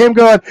blurb of him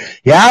going,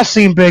 "Yeah, I've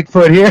seen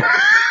Bigfoot here."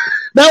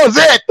 That was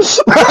it.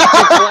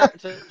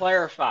 To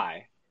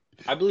clarify,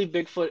 I believe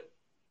Bigfoot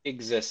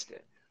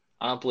existed.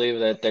 I don't believe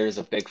that there's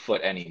a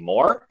Bigfoot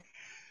anymore.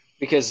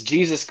 Because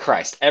Jesus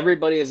Christ,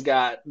 everybody has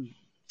got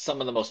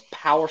some of the most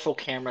powerful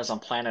cameras on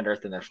planet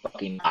Earth in their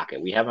fucking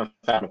pocket. We haven't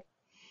found a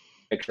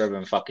picture of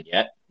him fucking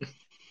yet.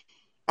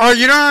 Oh,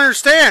 you don't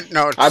understand?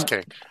 No, just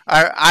kidding.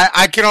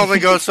 I can only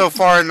go so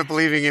far in the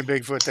believing in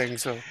Bigfoot thing.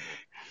 So,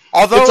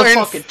 although it's a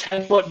fucking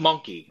 10-foot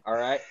monkey, all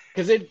right?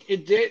 Because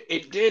it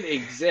did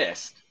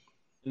exist.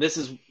 This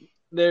is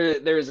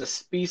there's a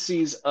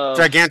species of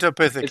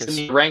Gigantopithecus. It's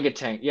an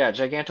orangutan. Yeah,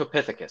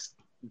 Gigantopithecus.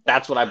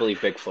 That's what I believe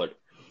Bigfoot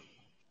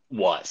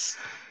was.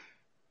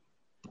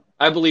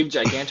 I believe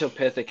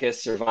Gigantopithecus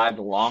survived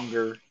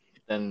longer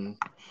than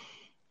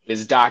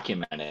is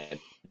documented.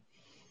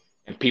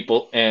 And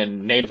people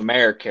and Native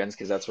Americans,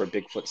 because that's where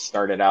Bigfoot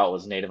started out,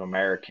 was Native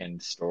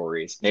American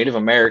stories. Native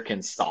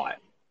Americans saw it.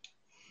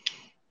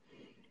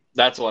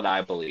 That's what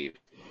I believe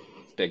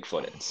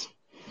Bigfoot is.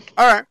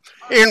 All right.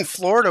 In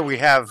Florida, we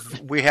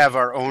have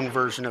our own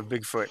version of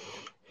Bigfoot.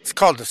 It's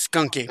called the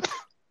skunk ape.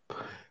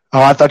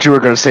 Oh, I thought you were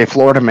going to say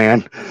Florida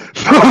Man.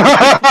 Florida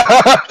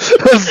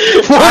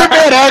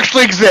Man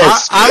actually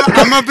exists. I'm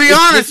going to be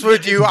honest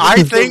with you.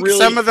 I think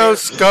some of those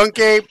skunk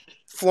ape,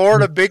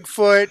 Florida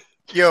Bigfoot,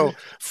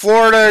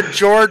 Florida,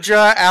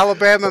 Georgia,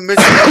 Alabama,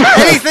 Mississippi,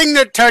 anything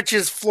that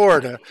touches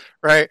Florida,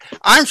 right?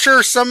 I'm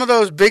sure some of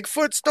those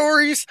Bigfoot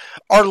stories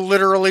are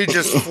literally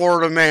just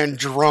Florida Man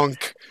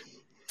drunk.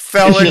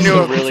 Fell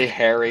into a really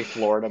hairy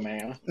Florida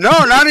man. No,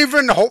 not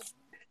even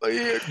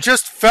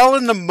just fell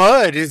in the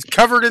mud. He's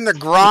covered in the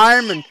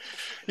grime, and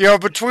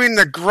between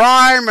the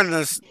grime and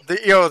the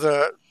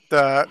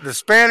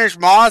Spanish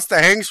moss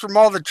that hangs from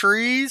all the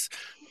trees,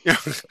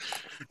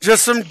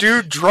 just some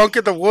dude drunk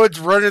in the woods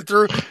running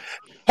through.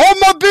 Hold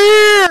my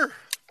beer!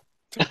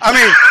 I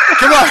mean,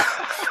 come on.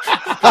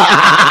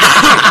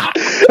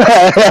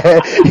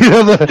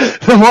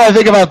 The more I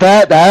think about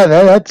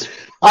that's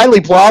highly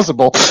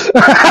plausible.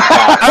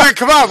 I mean,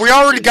 come on. We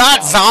already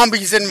got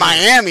zombies in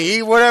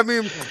Miami. What I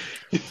mean.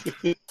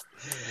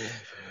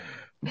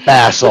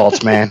 Bath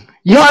salts, man.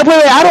 I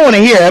don't want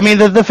to hear. I mean,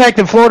 the fact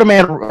that Florida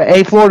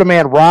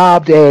man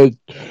robbed a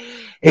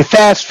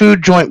fast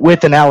food joint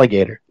with an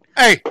alligator.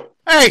 Hey!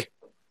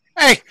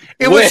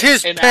 It was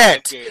his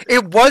pet. Alligator.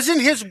 It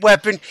wasn't his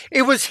weapon.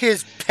 It was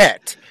his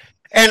pet.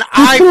 And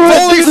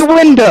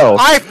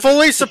I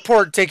fully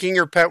support taking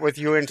your pet with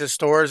you into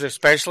stores,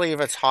 especially if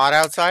it's hot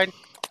outside.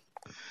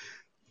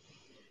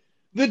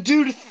 The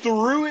dude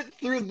threw it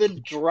through the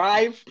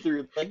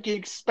drive-thru like he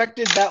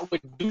expected that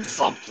would do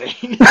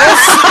something.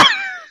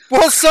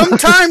 Well,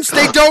 sometimes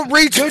they don't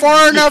reach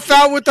far enough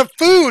out with the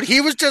food.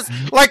 He was just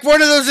like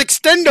one of those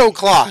extendo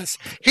claws.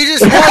 He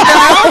just held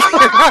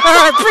it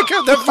out, pick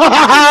up the food,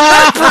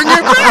 and bring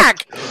it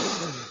back.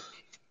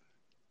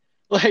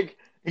 Like,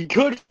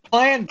 good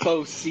plan,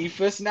 Bo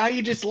Cephas. Now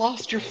you just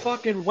lost your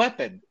fucking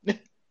weapon.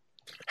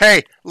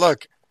 Hey,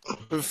 look.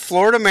 The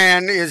Florida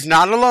man is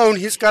not alone.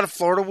 He's got a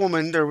Florida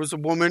woman. There was a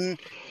woman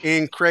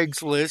in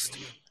Craigslist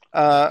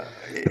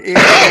in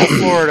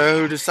Florida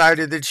who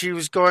decided that she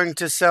was going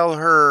to sell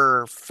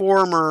her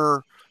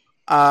former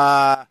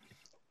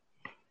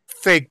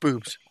fake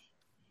boobs.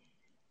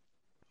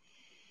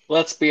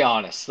 Let's be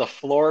honest. The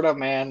Florida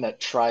man that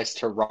tries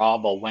to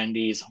rob a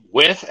Wendy's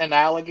with an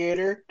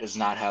alligator does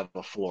not have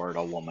a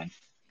Florida woman.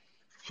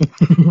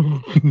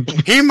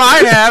 He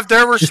might have.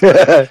 There were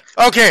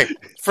okay.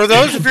 For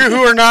those of you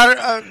who are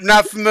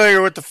not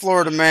familiar with the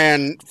Florida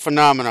man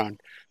phenomenon,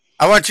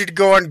 I want you to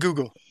go on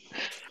Google.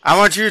 I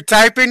want you to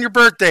type in your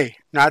birthday,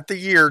 not the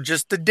year,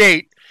 just the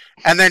date,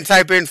 and then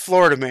type in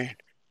Florida man,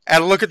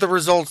 and look at the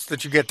results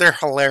that you get. They're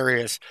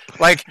hilarious.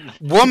 Like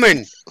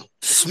woman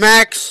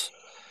smacks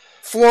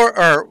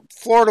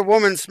Florida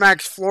woman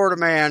smacks Florida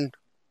man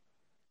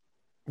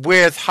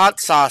with hot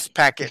sauce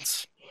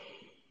packets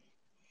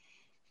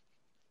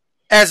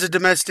as a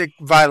domestic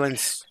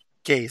violence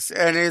case.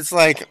 And it's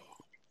like,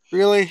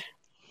 really?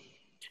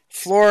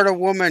 Florida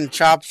woman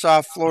chops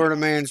off Florida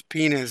man's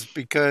penis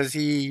because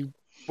he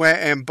went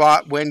and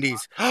bought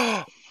Wendy's.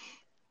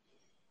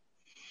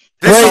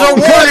 This is a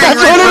warning,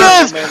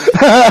 Reaper.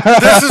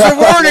 This is a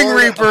warning,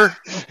 Reaper.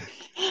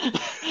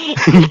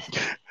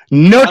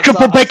 No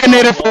triple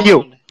baconator for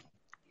you.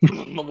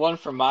 The one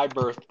for my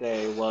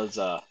birthday was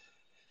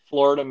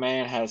Florida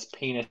man has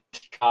penis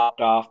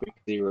chopped off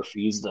because he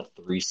refused a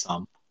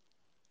threesome.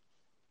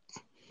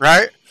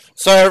 Right?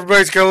 So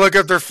everybody's going to look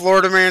up their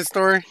Florida man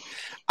story?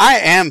 I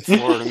am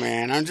Florida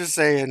man. I'm just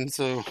saying,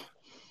 so.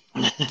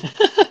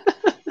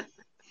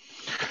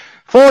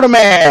 Florida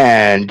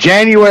man,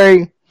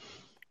 January.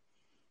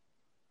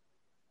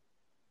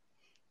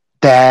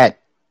 That.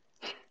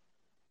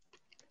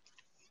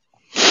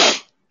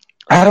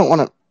 I don't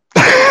want to.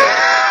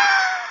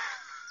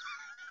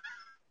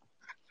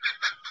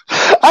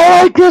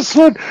 I like this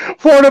one.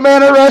 Florida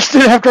man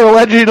arrested after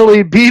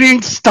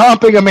allegedly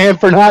stomping a man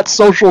for not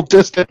social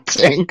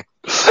distancing.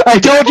 I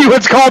told you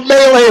it's called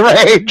melee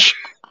rage.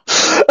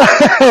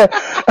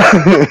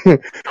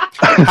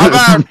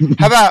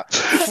 How about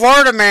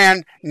Florida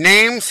man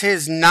names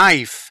his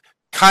knife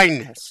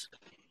Kindness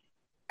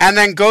and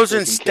then goes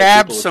and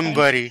stabs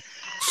somebody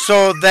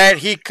so that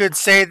he could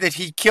say that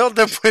he killed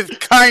them with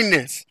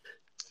kindness.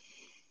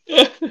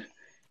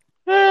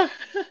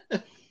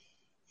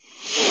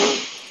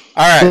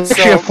 All right,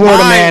 so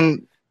Florida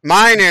man.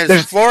 Mine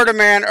is Florida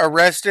man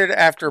arrested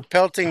after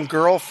pelting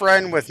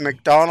girlfriend with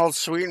McDonald's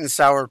sweet and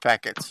sour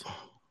packets.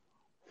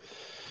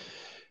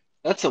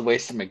 That's a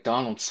waste of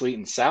McDonald's sweet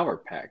and sour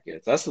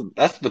packets. That's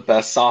the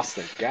best sauce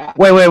they've got.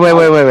 Wait.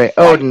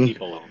 Odin,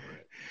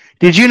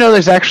 did you know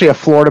there's actually a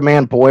Florida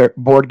man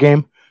board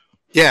game?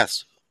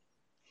 Yes.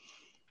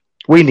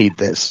 We need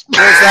this.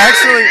 There's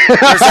actually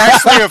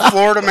a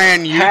Florida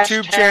man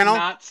YouTube channel.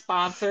 Not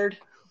sponsored.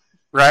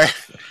 Right.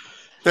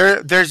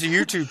 There's a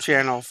YouTube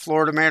channel,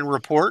 Florida Man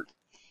Report,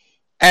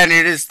 and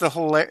it is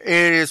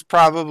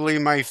probably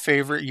my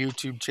favorite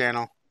YouTube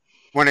channel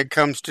when it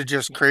comes to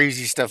just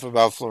crazy stuff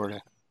about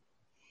Florida.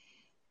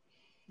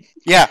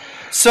 Yeah.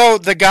 So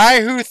the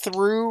guy who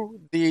threw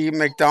the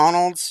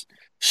McDonald's,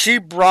 she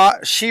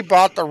bought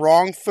the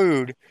wrong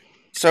food,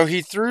 so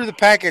he threw the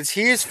packets.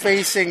 He is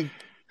facing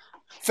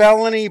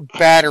felony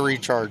battery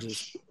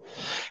charges.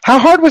 How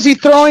hard was he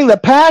throwing the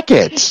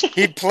packets?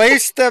 He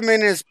placed them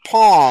in his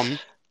palm.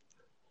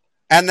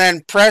 And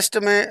then pressed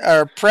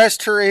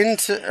her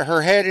into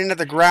her head into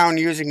the ground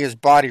using his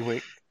body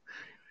weight.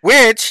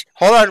 Which,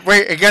 hold on,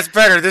 wait, it gets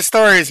better. This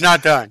story is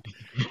not done.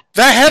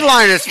 The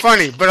headline is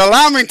funny, but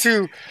allow me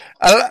to.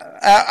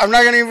 I'm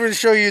not going to even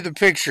show you the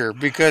picture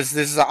because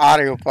this is an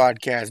audio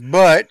podcast.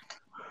 But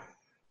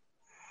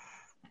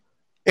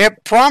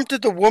it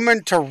prompted the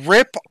woman to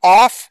rip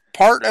off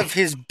part of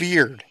his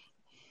beard.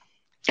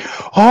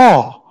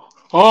 Oh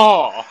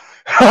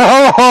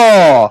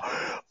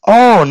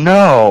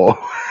no.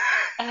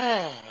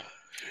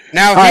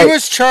 Now, he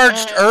was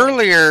charged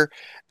earlier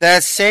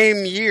that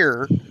same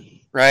year,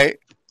 right,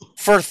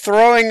 for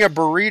throwing a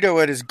burrito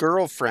at his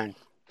girlfriend.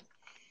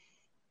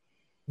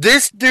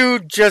 This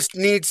dude just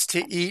needs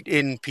to eat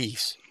in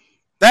peace.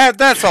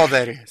 That's all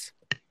that is.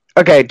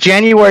 Okay,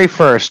 January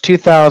 1st,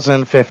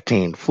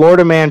 2015.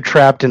 Florida man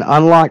trapped in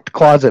unlocked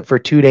closet for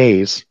 2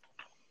 days.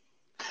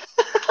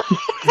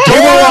 Door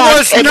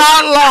was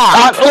not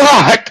locked. Not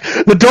locked.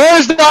 The door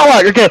is not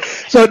locked. Okay,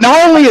 so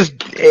not only is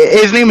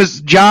his name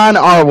is John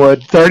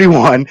Arwood,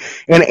 31,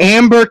 and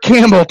Amber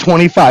Campbell,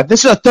 25.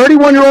 This is a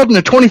 31-year-old and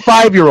a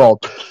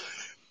 25-year-old.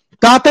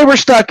 Thought they were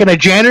stuck in a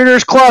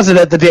janitor's closet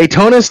at the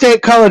Daytona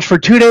State College for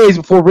 2 days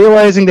before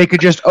realizing they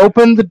could just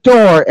open the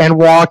door and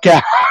walk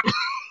out.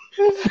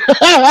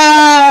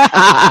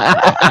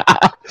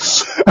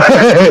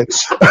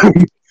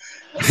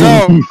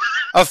 So,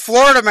 a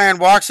Florida man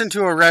walks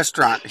into a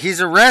restaurant. He's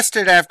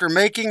arrested after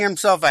making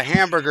himself a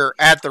hamburger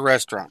at the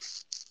restaurant.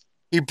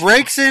 He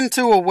breaks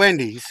into a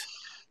Wendy's.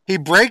 He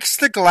breaks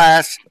the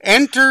glass,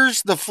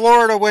 enters the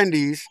Florida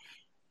Wendy's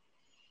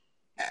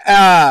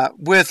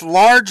with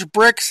large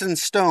bricks and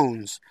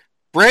stones,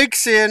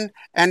 breaks in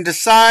and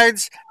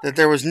decides that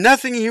there was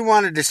nothing he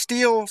wanted to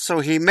steal,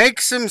 so he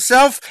makes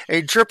himself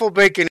a triple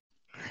bacon.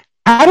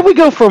 How do we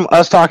go from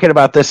us talking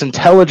about this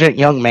intelligent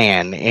young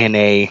man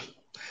in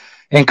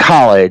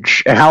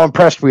college and how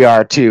impressed we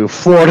are to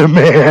Florida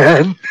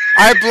man?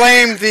 I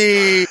blame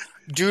the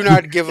do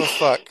not give a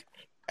fuck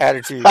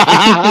attitude.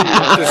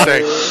 Just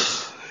saying.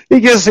 He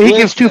gives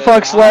 2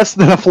 fucks less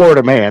than a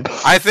Florida man.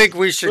 I think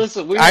we should.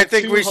 Listen, we have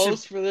two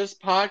hosts for this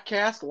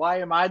podcast. Why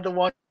am I the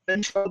one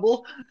in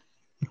trouble?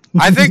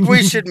 I think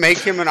we should make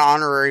him an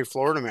honorary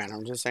Florida man.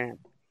 I'm just saying.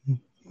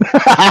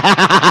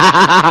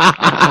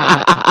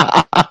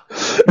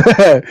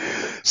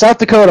 South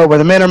Dakota, where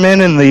the men are men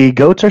and the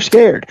goats are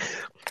scared.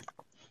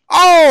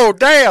 Oh,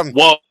 damn!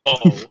 Whoa.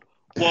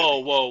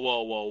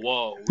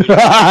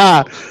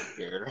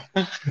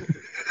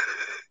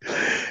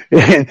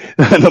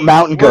 The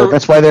mountain goat.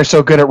 That's why they're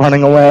so good at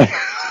running away.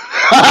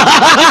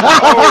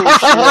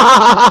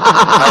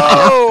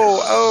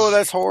 Oh,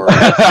 that's horrible.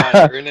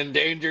 You're an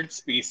endangered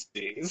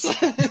species.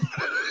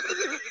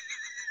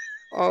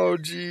 Oh,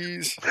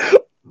 jeez.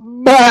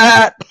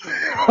 But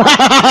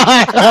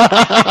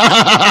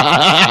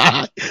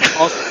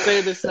I'll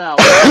say this now.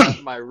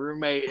 My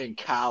roommate in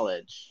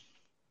college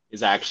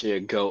is actually a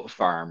goat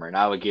farmer, and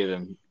I would give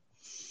him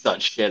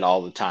such shit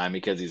all the time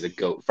because he's a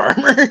goat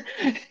farmer.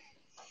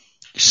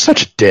 you're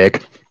such a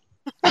dick.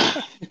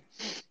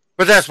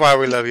 But that's why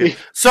we love you.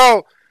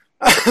 So,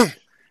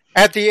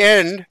 at the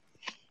end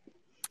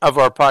of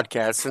our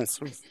podcast,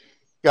 since we've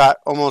got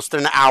almost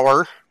an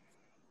hour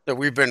that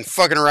we've been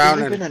fucking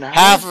around, and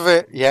half of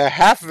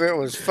it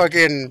was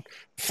fucking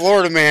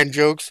Florida man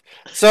jokes.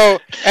 So,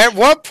 at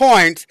what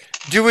point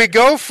do we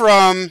go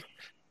from,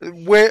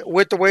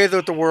 with the way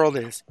that the world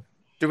is,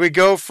 do we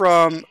go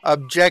from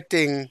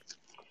objecting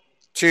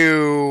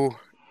to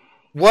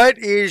what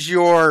is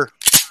your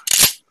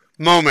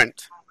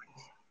moment?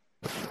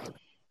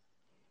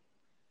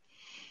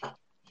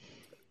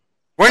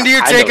 When do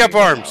you take up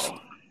arms? Know.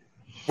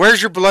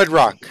 Where's your blood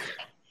rock?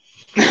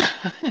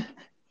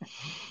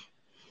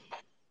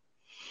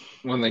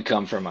 When they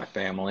come from my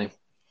family.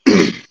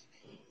 They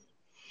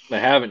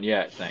haven't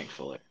yet,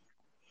 thankfully.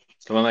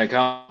 So when they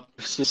come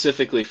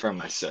specifically from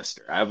my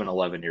sister, I have an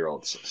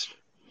 11-year-old sister.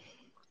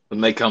 When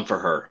they come for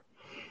her.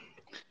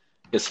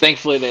 Because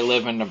thankfully they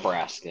live in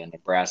Nebraska, and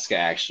Nebraska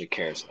actually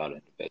cares about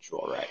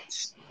individual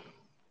rights.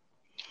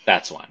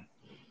 That's one.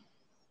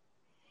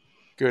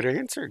 Good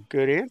answer.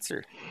 Good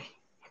answer.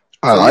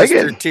 I like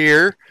Mr. it.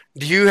 Tier,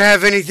 do you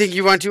have anything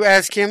you want to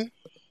ask him?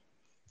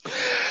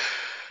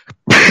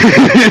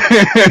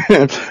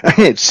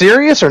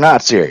 Serious or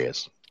not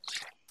serious?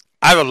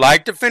 I would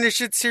like to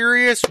finish it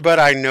serious, but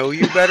I know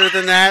you better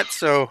than that,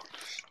 so...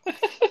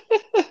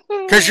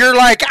 Because you're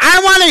like, I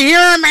want to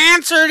hear him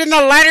answered in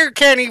the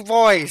Letterkenny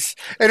voice.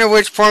 And at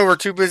which point we're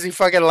too busy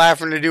fucking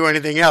laughing to do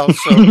anything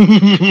else, so...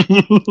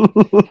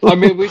 I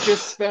mean, we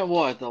just spent,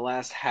 the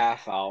last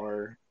half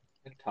hour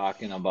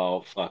talking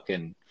about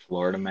fucking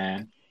Florida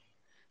man?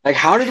 Like,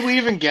 how did we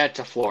even get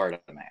to Florida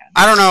man?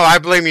 I don't know, I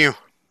blame you.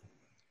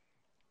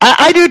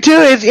 I do too.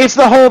 It's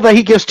the whole that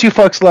he gives 2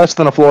 fucks less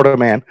than a Florida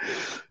man.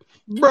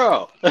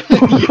 Bro,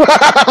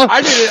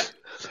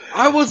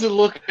 I wasn't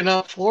looking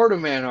up Florida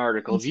man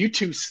articles. You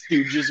two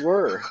stooges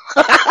were.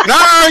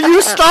 No,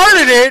 you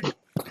started it.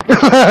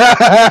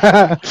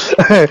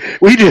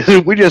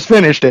 we just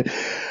finished it.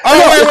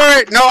 Oh,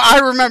 wait. No, I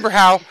remember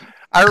how.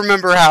 My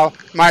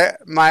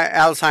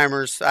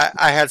Alzheimer's,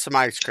 I had some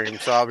ice cream,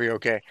 so I'll be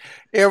okay.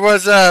 It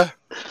was, I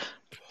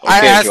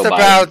asked Joe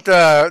about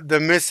the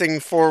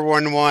missing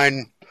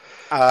 411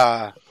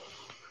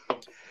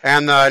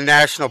 and the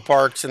national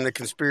parks and the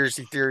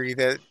conspiracy theory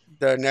that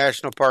the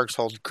national parks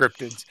hold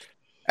cryptids.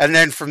 And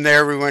then from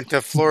there we went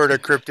to Florida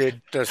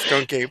cryptid, the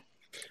skunk ape.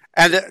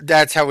 And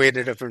that's how we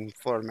ended up in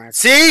Florida man.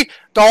 See?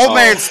 The old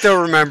man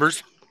still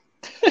remembers.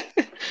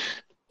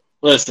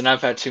 Listen,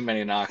 I've had too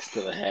many knocks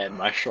to the head.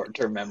 My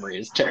short-term memory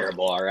is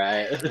terrible, all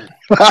right?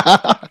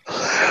 I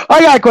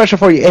got a question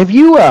for you. Have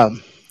you,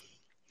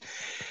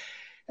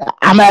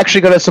 I'm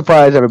actually going to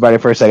surprise everybody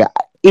for a second.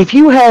 If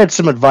you had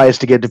some advice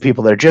to give to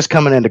people that are just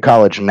coming into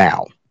college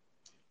now,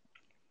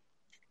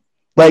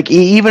 like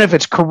even if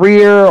it's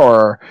career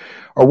or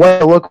what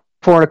to look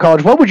for in a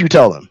college, what would you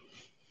tell them?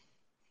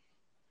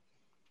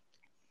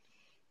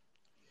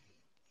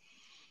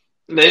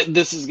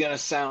 This is going to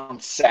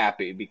sound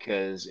sappy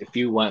because if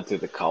you went through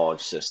the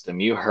college system,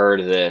 you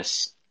heard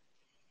this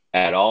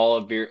at all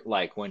of your,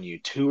 like when you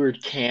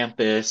toured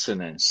campus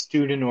and then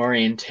student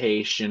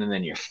orientation and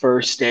then your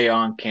first day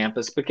on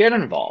campus, but get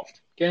involved.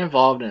 Get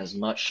involved in as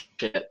much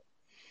shit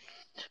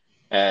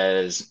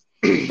as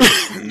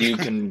you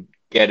can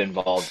get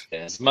involved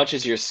in, as much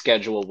as your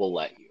schedule will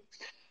let you.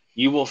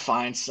 You will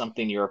find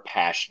something you're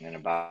passionate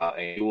about,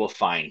 and you will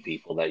find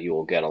people that you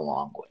will get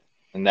along with.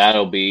 And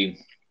that'll be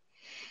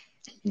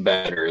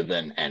better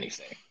than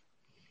anything.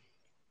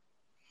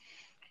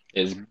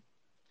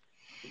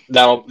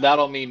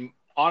 That'll mean,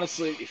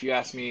 honestly, if you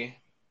ask me,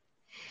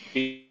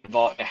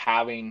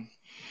 having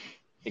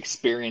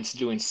experience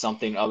doing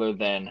something other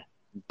than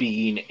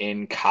being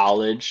in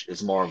college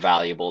is more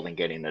valuable than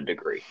getting a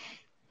degree.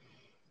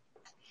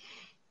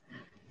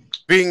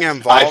 Being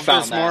involved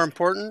is more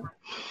important?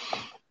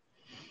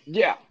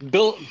 Yeah,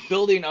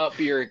 building up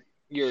your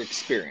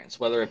experience,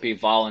 whether it be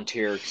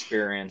volunteer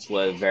experience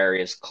with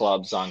various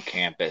clubs on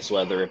campus,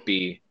 whether it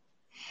be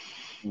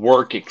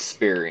work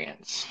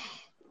experience.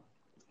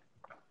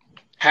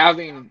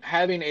 Having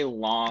a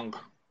long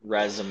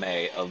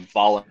resume of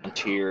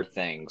volunteer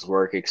things,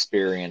 work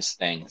experience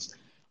things.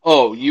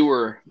 Oh, you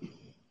were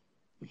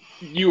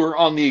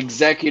on the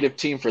executive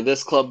team for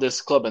this club,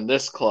 and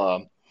this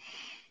club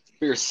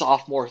for your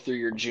sophomore through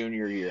your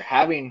junior year.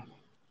 Having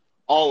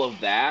all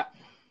of that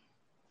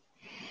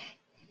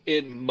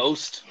in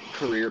most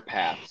career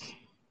paths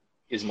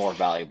is more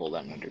valuable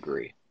than a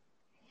degree.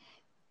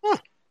 Huh.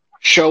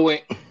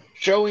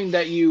 Showing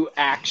that you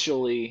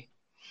actually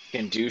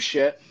can do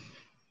shit.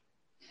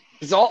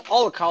 Because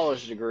all a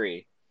college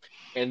degree,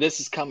 and this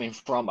is coming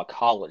from a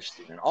college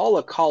student, all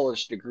a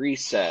college degree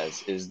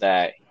says is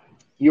that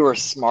you are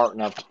smart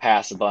enough to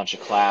pass a bunch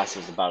of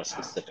classes about a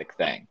specific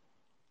thing.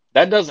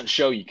 That doesn't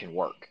show you can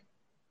work.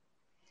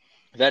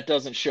 That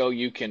doesn't show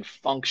you can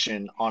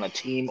function on a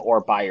team or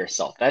by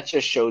yourself. That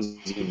just shows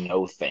you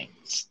know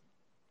things.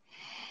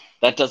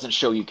 That doesn't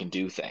show you can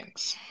do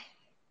things.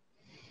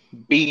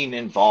 Being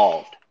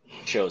involved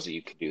shows that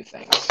you can do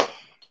things.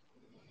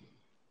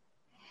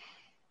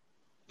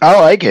 I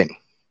like it.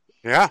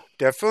 Yeah,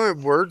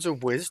 definitely words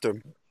of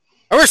wisdom.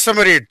 I wish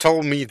somebody had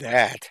told me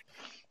that.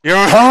 You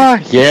know?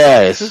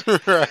 Yes.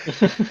 Right.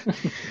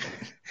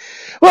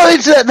 Well,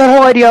 it's the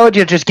whole ideology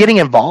of just getting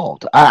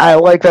involved. I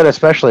like that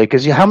especially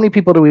because how many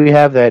people do we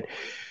have that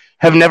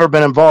have never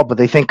been involved, but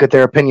they think that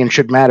their opinion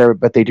should matter,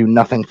 but they do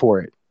nothing for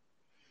it?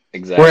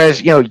 Exactly.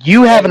 Whereas,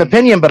 you have an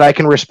opinion, but I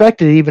can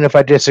respect it even if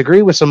I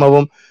disagree with some of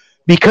them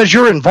because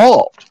you're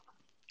involved.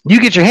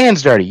 You get your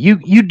hands dirty.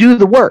 You do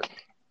the work.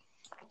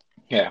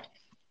 Yeah.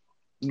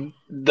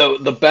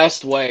 The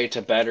best way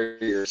to better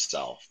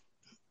yourself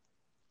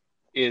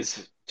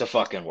is to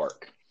fucking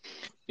work.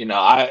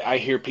 I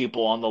hear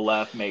people on the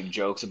left make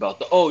jokes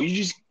about you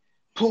just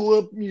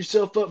pull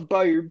yourself up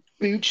by your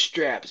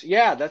bootstraps.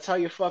 Yeah, that's how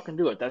you fucking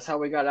do it. That's how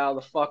we got out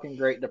of the fucking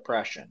Great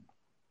Depression.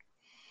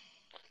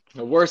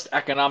 The worst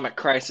economic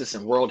crisis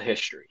in world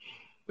history.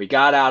 We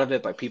got out of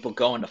it by people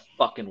going to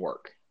fucking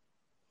work.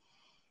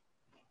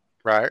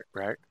 Right.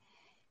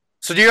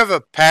 So do you have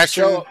a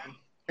passion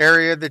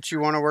area that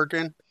you want to work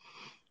in?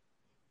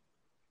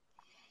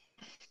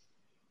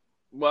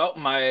 Well,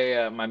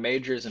 my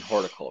major is in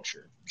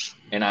horticulture.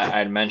 And I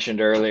had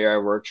mentioned earlier I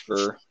worked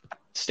for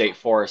State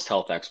Forest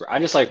Health Expert. I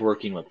just like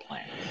working with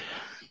plants.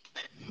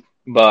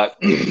 But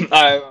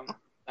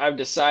I've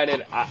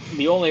decided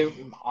the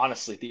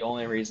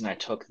only reason I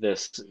took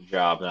this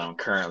job that I'm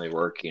currently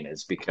working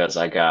is because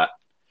I got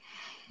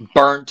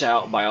burnt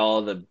out by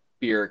all the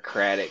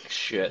bureaucratic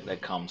shit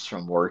that comes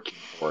from working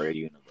for a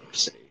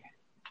university.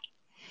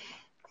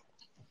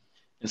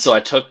 And so I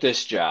took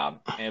this job,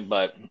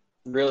 but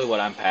really what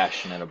I'm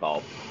passionate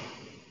about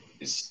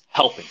is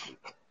helping people.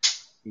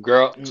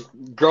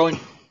 Growing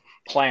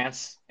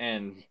plants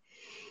and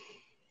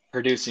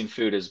producing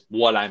food is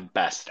what I'm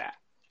best at.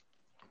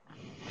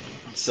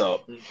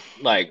 So,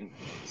 I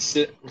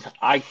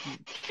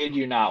kid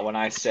you not when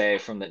I say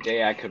from the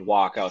day I could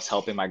walk, I was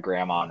helping my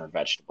grandma on her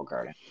vegetable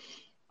garden.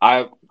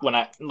 I've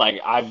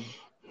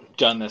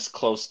done this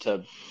close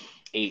to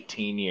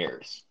 18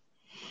 years.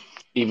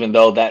 Even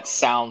though that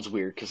sounds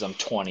weird because I'm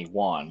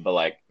 21,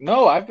 but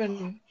no, I've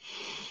been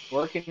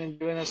working and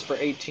doing this for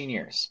 18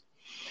 years.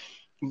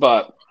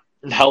 But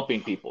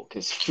helping people,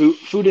 because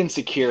food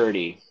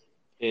insecurity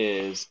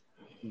is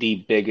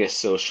the biggest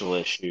social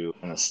issue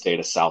in the state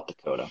of South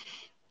Dakota.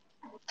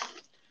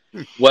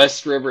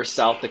 West River,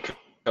 South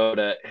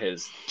Dakota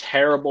is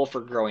terrible for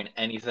growing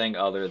anything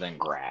other than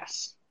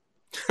grass.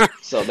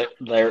 So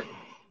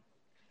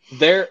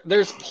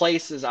there's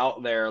places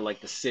out there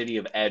like the city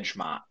of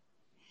Edgemont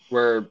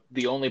where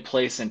the only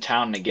place in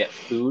town to get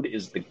food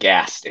is the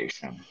gas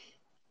station.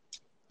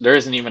 There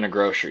isn't even a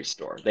grocery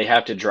store. They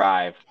have to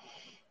drive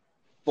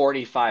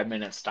 45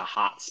 minutes to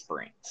Hot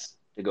Springs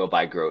to go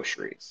buy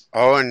groceries.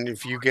 Oh, and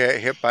if you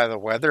get hit by the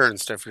weather and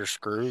stuff, you're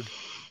screwed.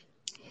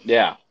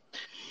 Yeah.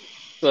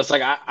 So it's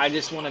I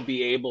just want to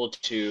be able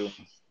to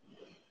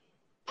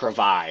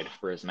provide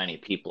for as many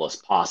people as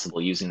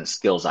possible using the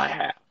skills I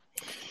have.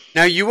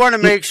 Now, you want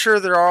to make sure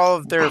that all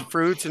of their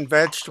fruits and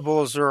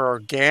vegetables are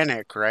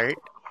organic, right?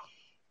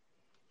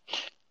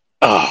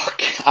 Oh,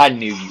 I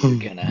knew you were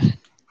gonna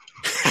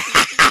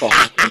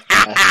fucking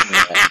ask me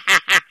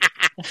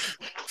that.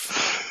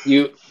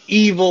 You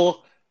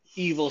evil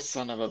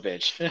son of a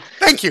bitch.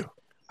 Thank you.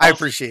 I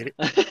appreciate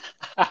it.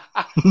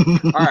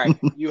 All right,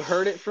 you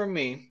heard it from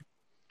me.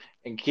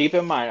 And keep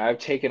in mind, I've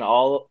taken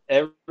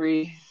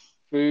every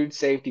food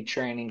safety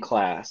training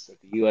class that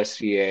the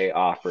USDA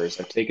offers.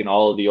 I've taken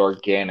all of the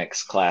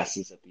organics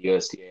classes that the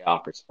USDA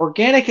offers.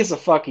 Organic is a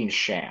fucking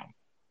sham.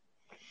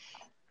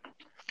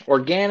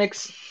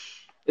 Organics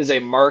is a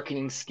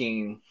marketing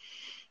scheme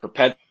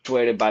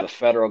perpetuated by the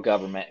federal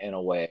government in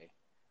a way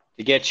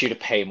to get you to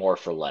pay more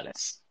for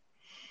lettuce.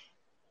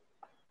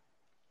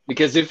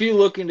 Because if you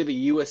look into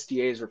the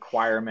USDA's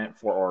requirement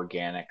for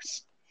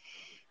organics,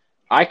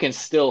 I can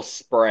still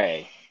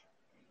spray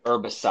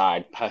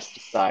herbicide,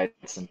 pesticide,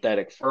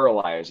 synthetic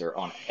fertilizer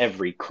on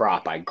every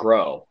crop I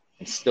grow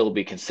and still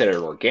be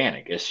considered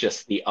organic. It's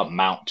just the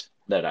amount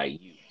that I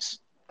use.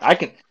 I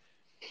can,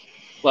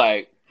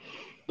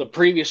 the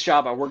previous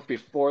job I worked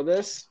before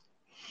this,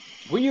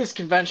 we used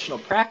conventional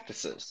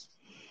practices,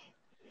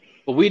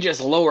 but we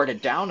just lowered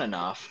it down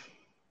enough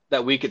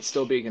that we could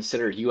still be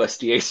considered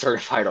USDA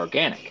certified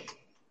organic.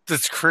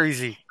 That's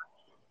crazy.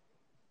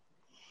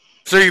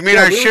 So you mean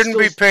I shouldn't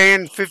be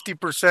paying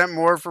 50%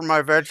 more for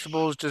my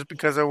vegetables just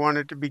because I want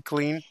it to be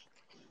clean?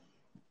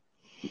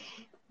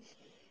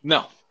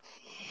 No.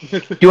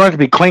 If you want it to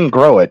be clean,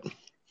 grow it.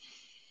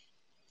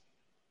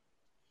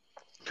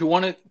 If you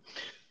want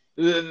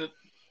it...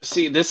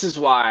 See, this is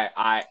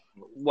why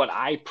what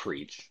I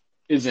preach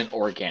isn't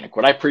organic.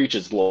 What I preach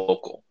is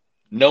local.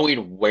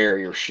 Knowing where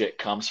your shit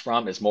comes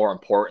from is more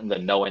important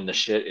than knowing the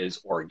shit is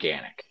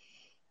organic.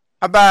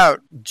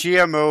 about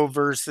GMO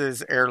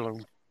versus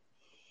heirloom?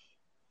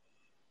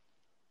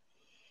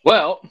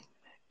 Well,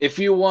 if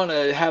you want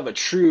to have a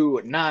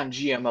true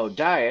non-GMO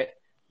diet,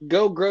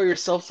 go grow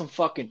yourself some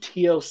fucking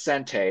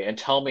Teosinte and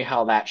tell me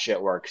how that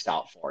shit works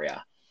out for you.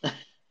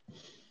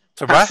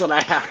 So That's what? what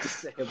I have to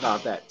say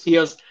about that.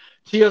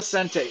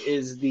 Teosinte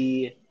is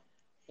the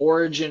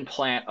origin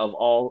plant of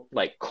all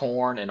like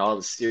corn and all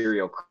the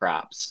cereal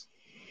crops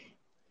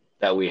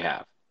that we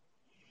have.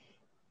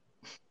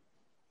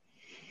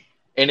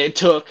 And it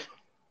took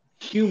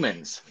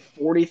humans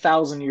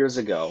 40,000 years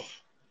ago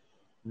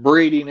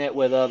breeding it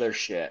with other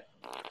shit.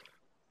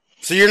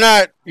 So you're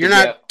not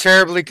Yeah.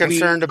 terribly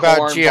concerned Wheat, about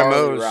corn,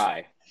 GMOs, barley,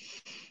 rye.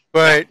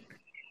 but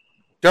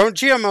don't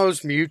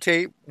GMOs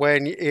mutate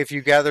if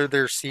you gather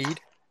their seed?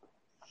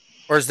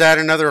 Or is that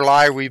another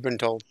lie we've been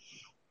told?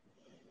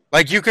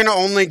 Like you can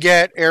only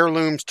get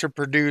heirlooms to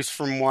produce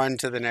from one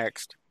to the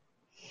next.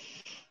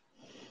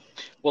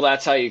 Well,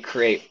 that's how you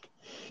create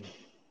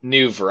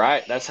new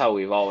variety. That's how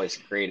we've always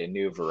created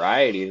new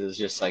varieties. It's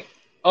just like,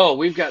 oh,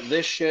 we've got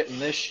this shit,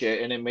 and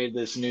it made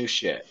this new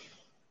shit.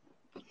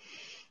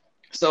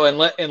 So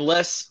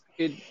unless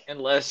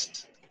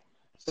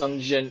some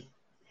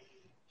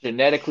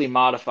genetic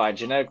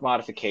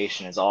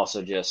modification is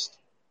also just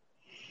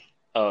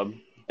a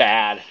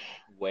bad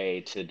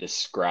way to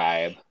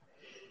describe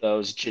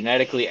those.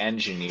 Genetically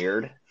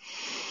engineered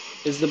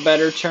is the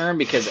better term,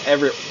 because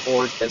every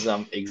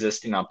organism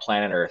existing on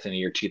planet Earth in the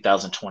year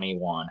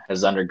 2021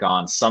 has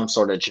undergone some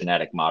sort of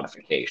genetic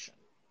modification.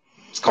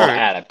 It's called All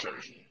right.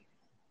 adaptation.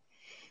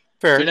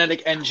 Fair.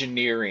 Genetic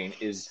engineering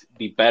is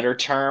the better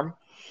term,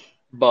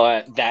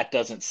 but that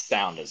doesn't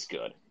sound as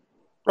good.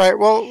 Right.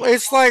 Well,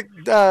 it's like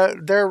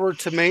there were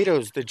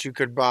tomatoes that you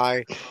could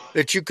buy,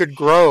 that you could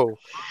grow,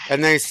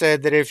 and they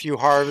said that if you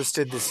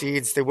harvested the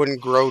seeds, they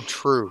wouldn't grow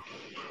true.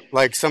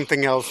 Like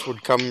something else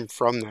would come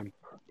from them.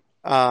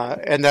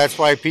 And that's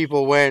why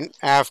people went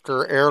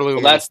after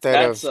heirloom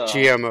instead of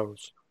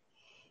GMOs.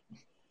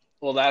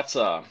 Well, that's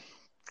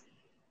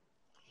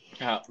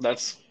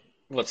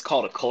what's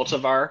called a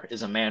cultivar,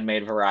 is a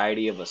man-made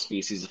variety of a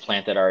species of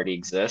plant that already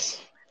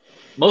exists.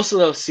 Most of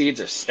those seeds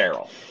are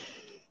sterile,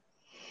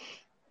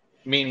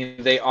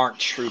 meaning they aren't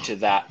true to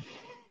that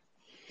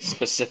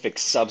specific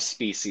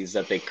subspecies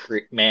that they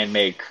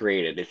man-made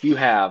created. If you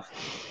have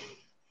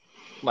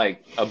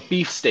like a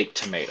beefsteak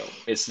tomato,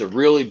 it's the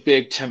really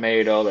big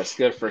tomato that's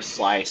good for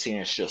slicing.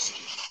 It's just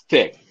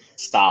thick,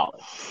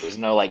 solid. There's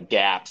no like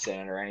gaps in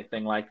it or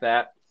anything like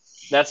that.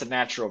 That's a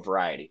natural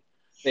variety.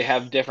 They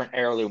have different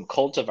heirloom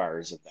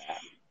cultivars of that,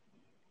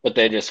 but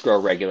they just grow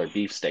regular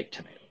beefsteak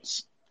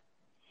tomatoes.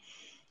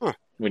 Huh.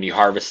 When you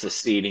harvest the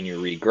seed and you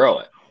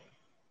regrow it.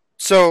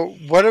 So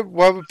what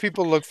would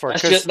people look for?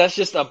 That's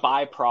just a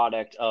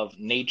byproduct of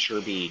nature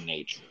being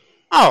nature.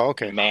 Oh,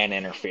 okay. Man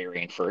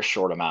interfering for a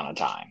short amount of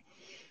time.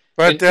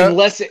 But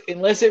unless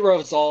it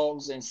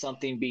resolves in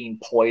something being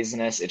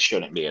poisonous, it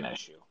shouldn't be an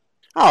issue.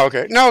 Oh,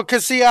 okay. No,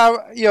 because see,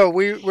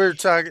 we were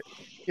talking.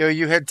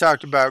 You had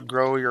talked about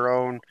grow your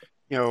own,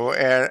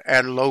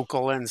 and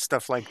local and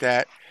stuff like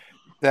that.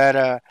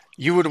 That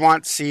you would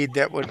want seed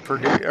that would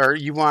produce, or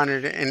you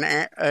wanted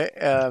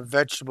a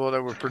vegetable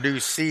that would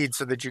produce seed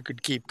so that you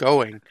could keep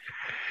going.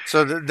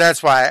 So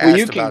that's why I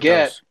asked about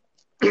those.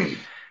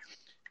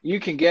 You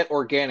can get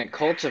organic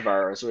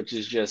cultivars, which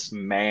is just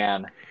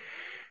man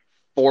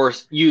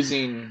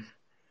using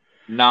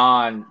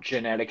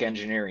non-genetic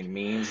engineering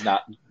means,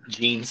 not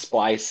gene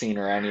splicing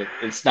or any.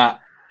 It's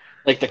not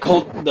like the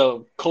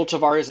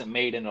cultivar isn't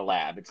made in a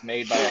lab. It's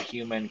made by a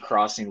human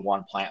crossing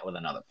one plant with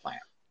another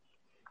plant.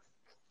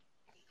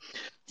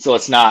 So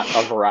it's not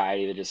a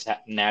variety that just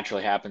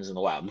naturally happens in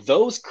the lab.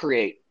 Those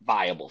create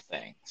viable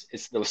things.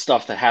 It's the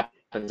stuff that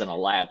happens in a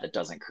lab that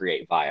doesn't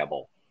create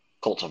viable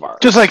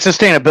cultivars. Just like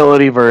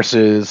sustainability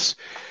versus,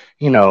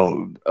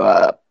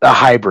 a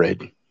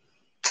hybrid.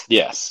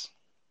 Yes.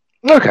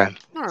 Okay.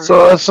 Right.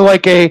 So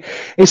like a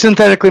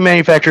synthetically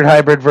manufactured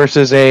hybrid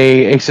versus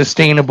a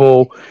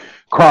sustainable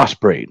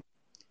crossbreed.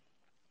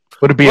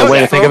 Would it be a way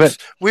to think of it?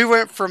 We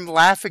went from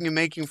laughing and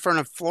making fun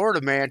of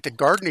Florida man to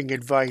gardening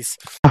advice.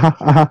 You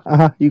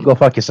can go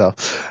fuck yourself.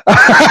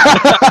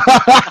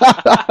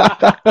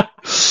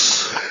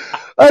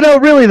 Oh, no,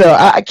 really,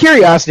 though.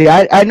 Curiosity.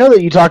 I know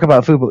that you talk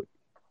about food,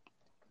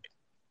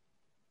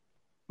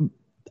 but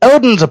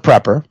Odin's a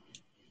prepper.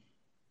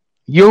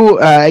 You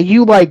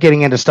like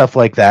getting into stuff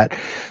like that.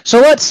 So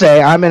let's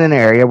say I'm in an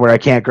area where I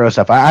can't grow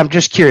stuff. I'm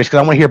just curious because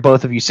I want to hear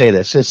both of you say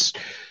this. Just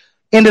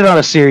end it on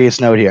a serious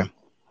note here.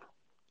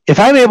 If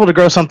I'm able to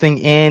grow something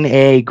in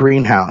a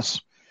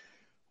greenhouse,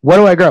 what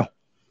do I grow?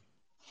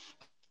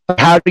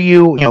 How do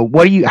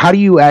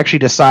you actually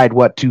decide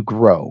what to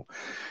grow?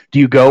 Do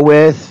you go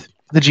with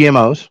the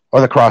GMOs or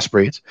the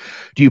crossbreeds?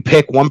 Do you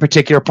pick one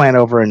particular plant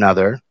over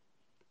another?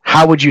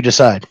 How would you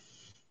decide?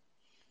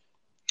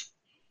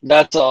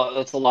 That's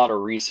a lot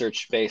of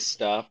research-based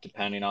stuff,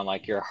 depending on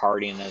like your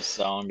hardiness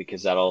zone,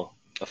 because that'll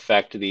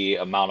affect the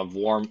amount of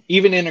warm.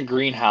 Even in a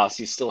greenhouse,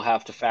 you still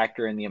have to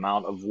factor in the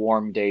amount of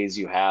warm days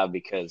you have,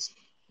 because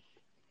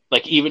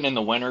like even in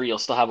the winter, you'll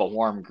still have a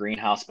warm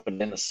greenhouse, but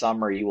in the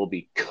summer, you will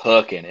be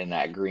cooking in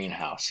that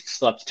greenhouse. You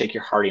still have to take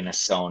your hardiness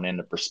zone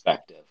into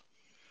perspective.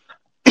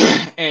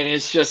 And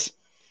it's just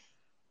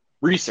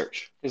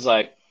research. It's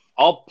like,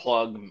 I'll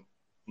plug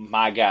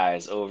my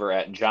guys over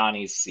at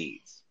Johnny's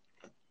Seeds.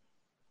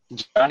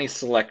 Johnny's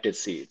Selected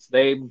Seeds.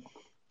 They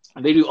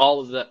do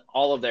all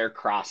of their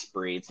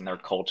crossbreeds and their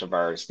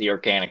cultivars the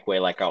organic way,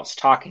 like I was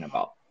talking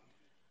about.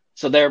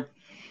 So they're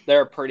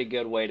a pretty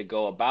good way to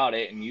go about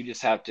it, and you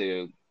just have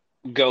to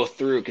go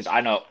through, because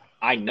I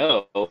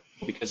know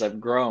because I've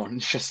grown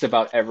just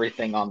about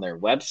everything on their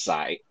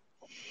website,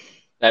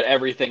 that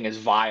everything is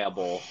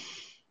viable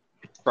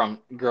from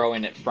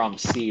growing it from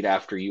seed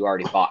after you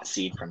already bought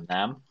seed from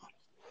them.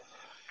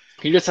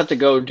 You just have to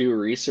go do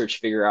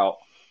research, figure out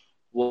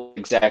what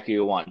exactly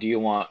you want. Do you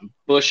want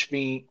bush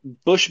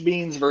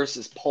beans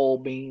versus pole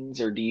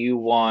beans, or do you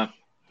want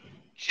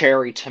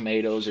cherry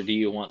tomatoes, or do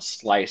you want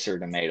slicer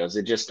tomatoes?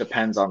 It just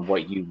depends on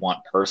what you want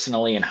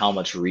personally and how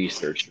much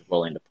research you're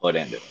willing to put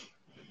into it.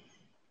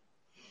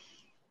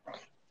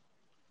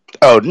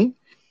 Odin?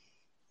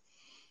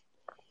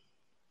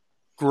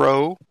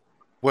 Grow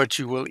what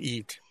you will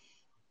eat.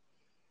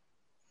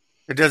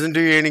 It doesn't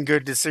do you any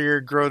good to sit here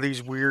and grow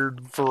these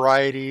weird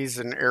varieties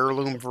and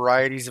heirloom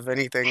varieties of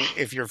anything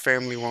if your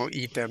family won't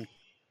eat them,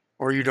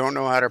 or you don't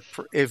know how to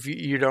if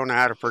you don't know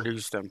how to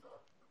produce them.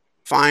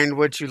 Find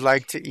what you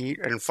like to eat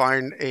and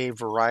find a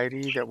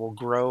variety that will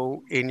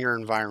grow in your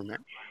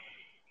environment.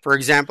 For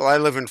example, I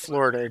live in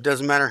Florida. It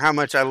doesn't matter how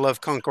much I love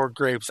Concord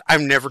grapes.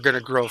 I'm never going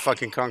to grow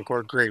fucking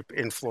Concord grape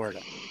in Florida.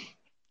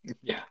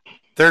 Yeah.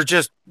 They're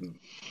just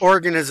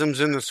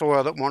organisms in the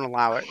soil that won't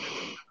allow it.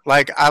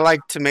 Like, I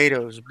like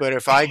tomatoes, but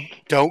if I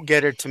don't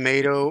get a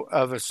tomato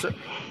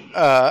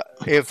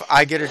if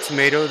I get a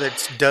tomato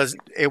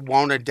it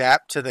won't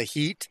adapt to the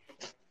heat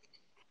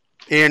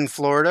in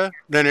Florida,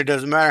 then it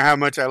doesn't matter how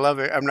much I love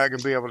it. I'm not going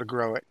to be able to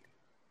grow it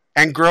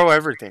and grow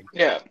everything.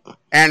 Yeah.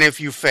 And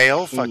if you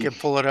fail, fuck it,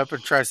 pull it up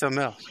and try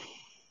something else.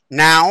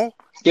 Now,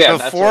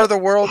 before the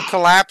world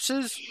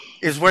collapses,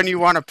 is when you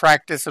want to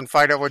practice and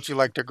find out what you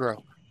like to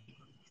grow.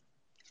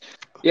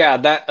 Yeah,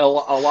 that a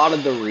lot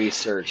of the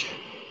research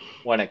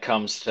when it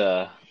comes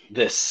to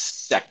this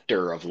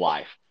sector of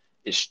life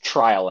is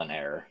trial and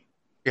error.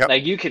 Yep.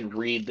 Like you can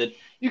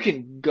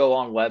go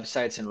on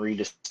websites and read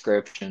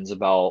descriptions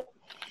about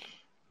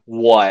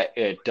what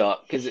it does,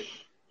 because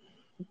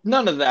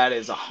none of that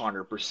is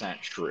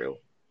 100% true.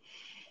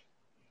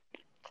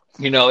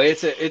 You know,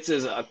 it's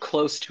as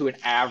close to an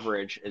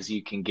average as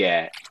you can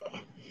get,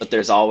 but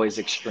there's always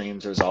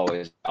extremes, there's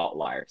always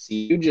outliers.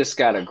 You just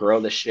got to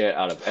grow the shit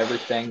out of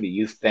everything that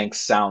you think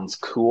sounds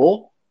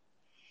cool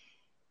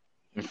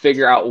and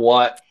figure out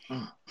what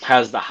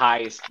has the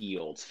highest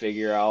yields,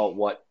 figure out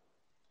what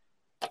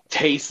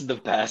tastes the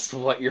best,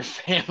 what your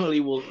family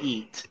will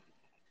eat,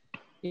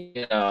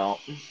 you know,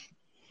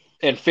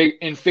 and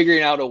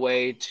figuring out a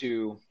way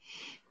to,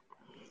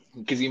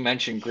 because you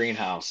mentioned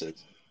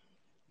greenhouses,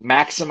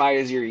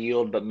 maximize your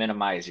yield but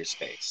minimize your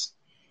space.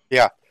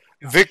 Yeah.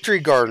 Victory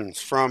gardens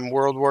from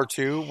World War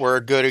II were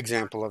a good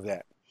example of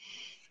that.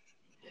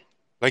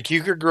 Like,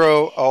 you could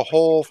grow a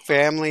whole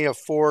family of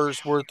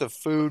four's worth of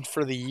food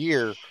for the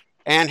year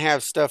and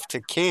have stuff to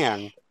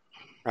can,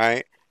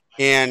 right?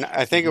 And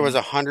I think it was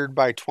 100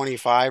 by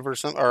 25 or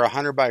something, or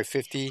 100 by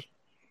 50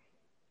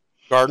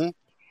 garden.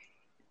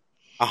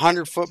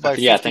 100 foot by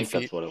 50 I think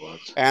feet. That's what it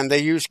was. And they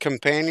used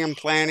companion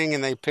planting,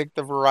 and they picked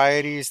the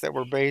varieties that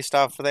were based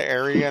off of the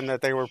area and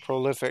that they were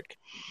prolific.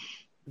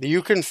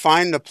 You can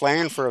find the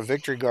plan for a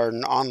victory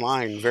garden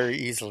online very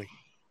easily.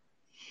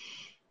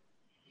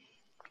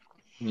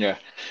 Yeah,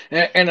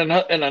 and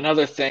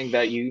another thing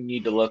that you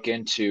need to look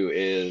into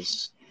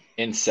is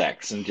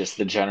insects and just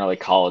the general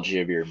ecology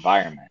of your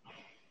environment.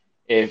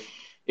 If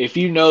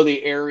you know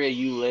the area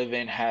you live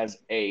in has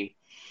a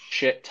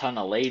shit ton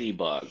of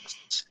ladybugs,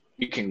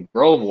 you can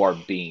grow more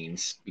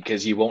beans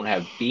because you won't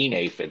have bean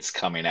aphids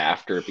coming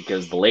after it,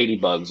 because the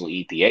ladybugs will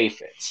eat the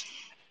aphids.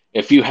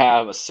 If you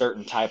have a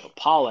certain type of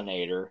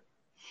pollinator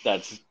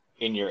that's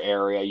in your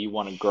area, you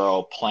want to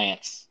grow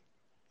plants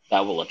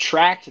that will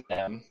attract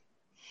them.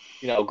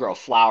 You know, grow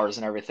flowers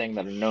and everything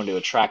that are known to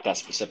attract that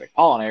specific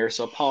pollinator,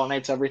 so it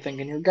pollinates everything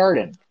in your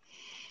garden.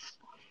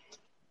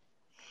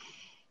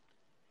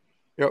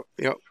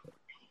 Yep.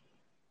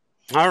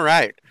 All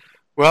right.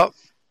 Well,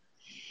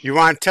 you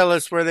want to tell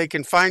us where they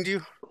can find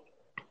you?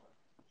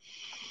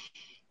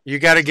 You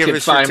got to give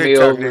us your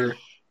TikTok name.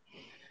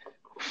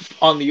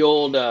 On the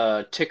old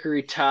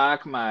Tickery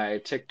Talk, my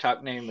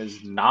TikTok name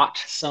is not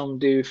some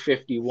dude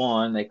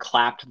 51. They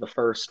clapped the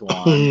first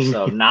one,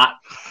 so not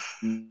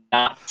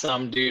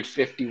some dude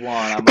 51.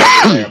 I'm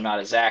over there. I'm not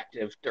as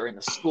active during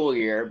the school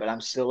year, but I'm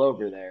still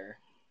over there.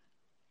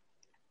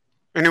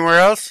 Anywhere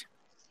else?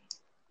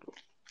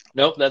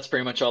 Nope, that's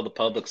pretty much all the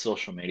public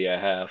social media I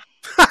have.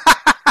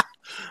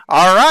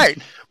 All right.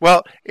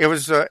 Well, it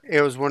was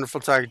wonderful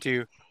talking to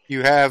you.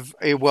 You have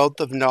a wealth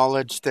of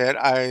knowledge that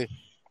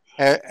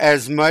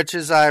as much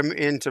as I'm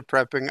into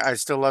prepping, I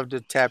still love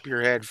to tap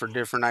your head for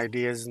different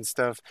ideas and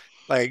stuff.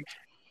 Like,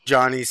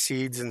 Johnny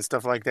Seeds and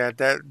stuff like that.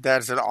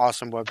 That's an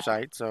awesome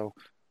website. So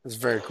it's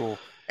very cool.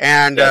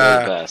 And Yeah, they're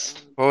the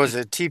best. what was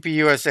it?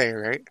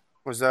 TPUSA, right?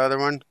 Was the other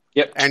one?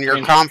 Yep. And your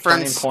Turning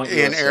conference Point in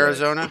USA.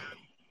 Arizona?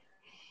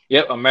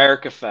 Yep,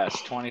 America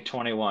Fest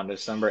 2021,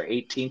 December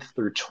 18th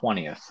through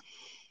 20th.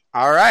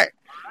 All right.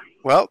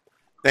 Well,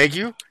 thank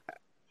you.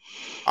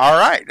 All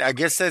right. I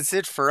guess that's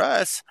it for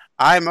us.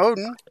 I'm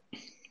Odin.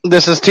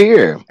 This is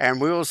Tier. And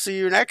we will see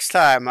you next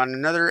time on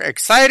another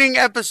exciting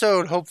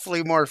episode,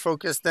 hopefully more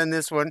focused than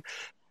this one,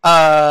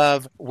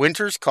 of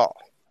Winter's Call.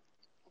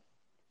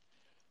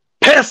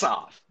 Piss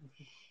off!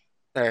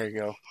 There you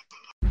go.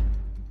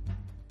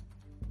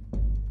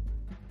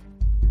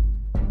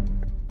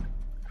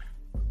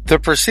 The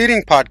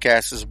preceding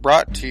podcast is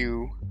brought to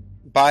you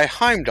by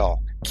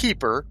Heimdall,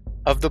 Keeper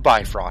of the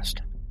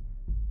Bifrost.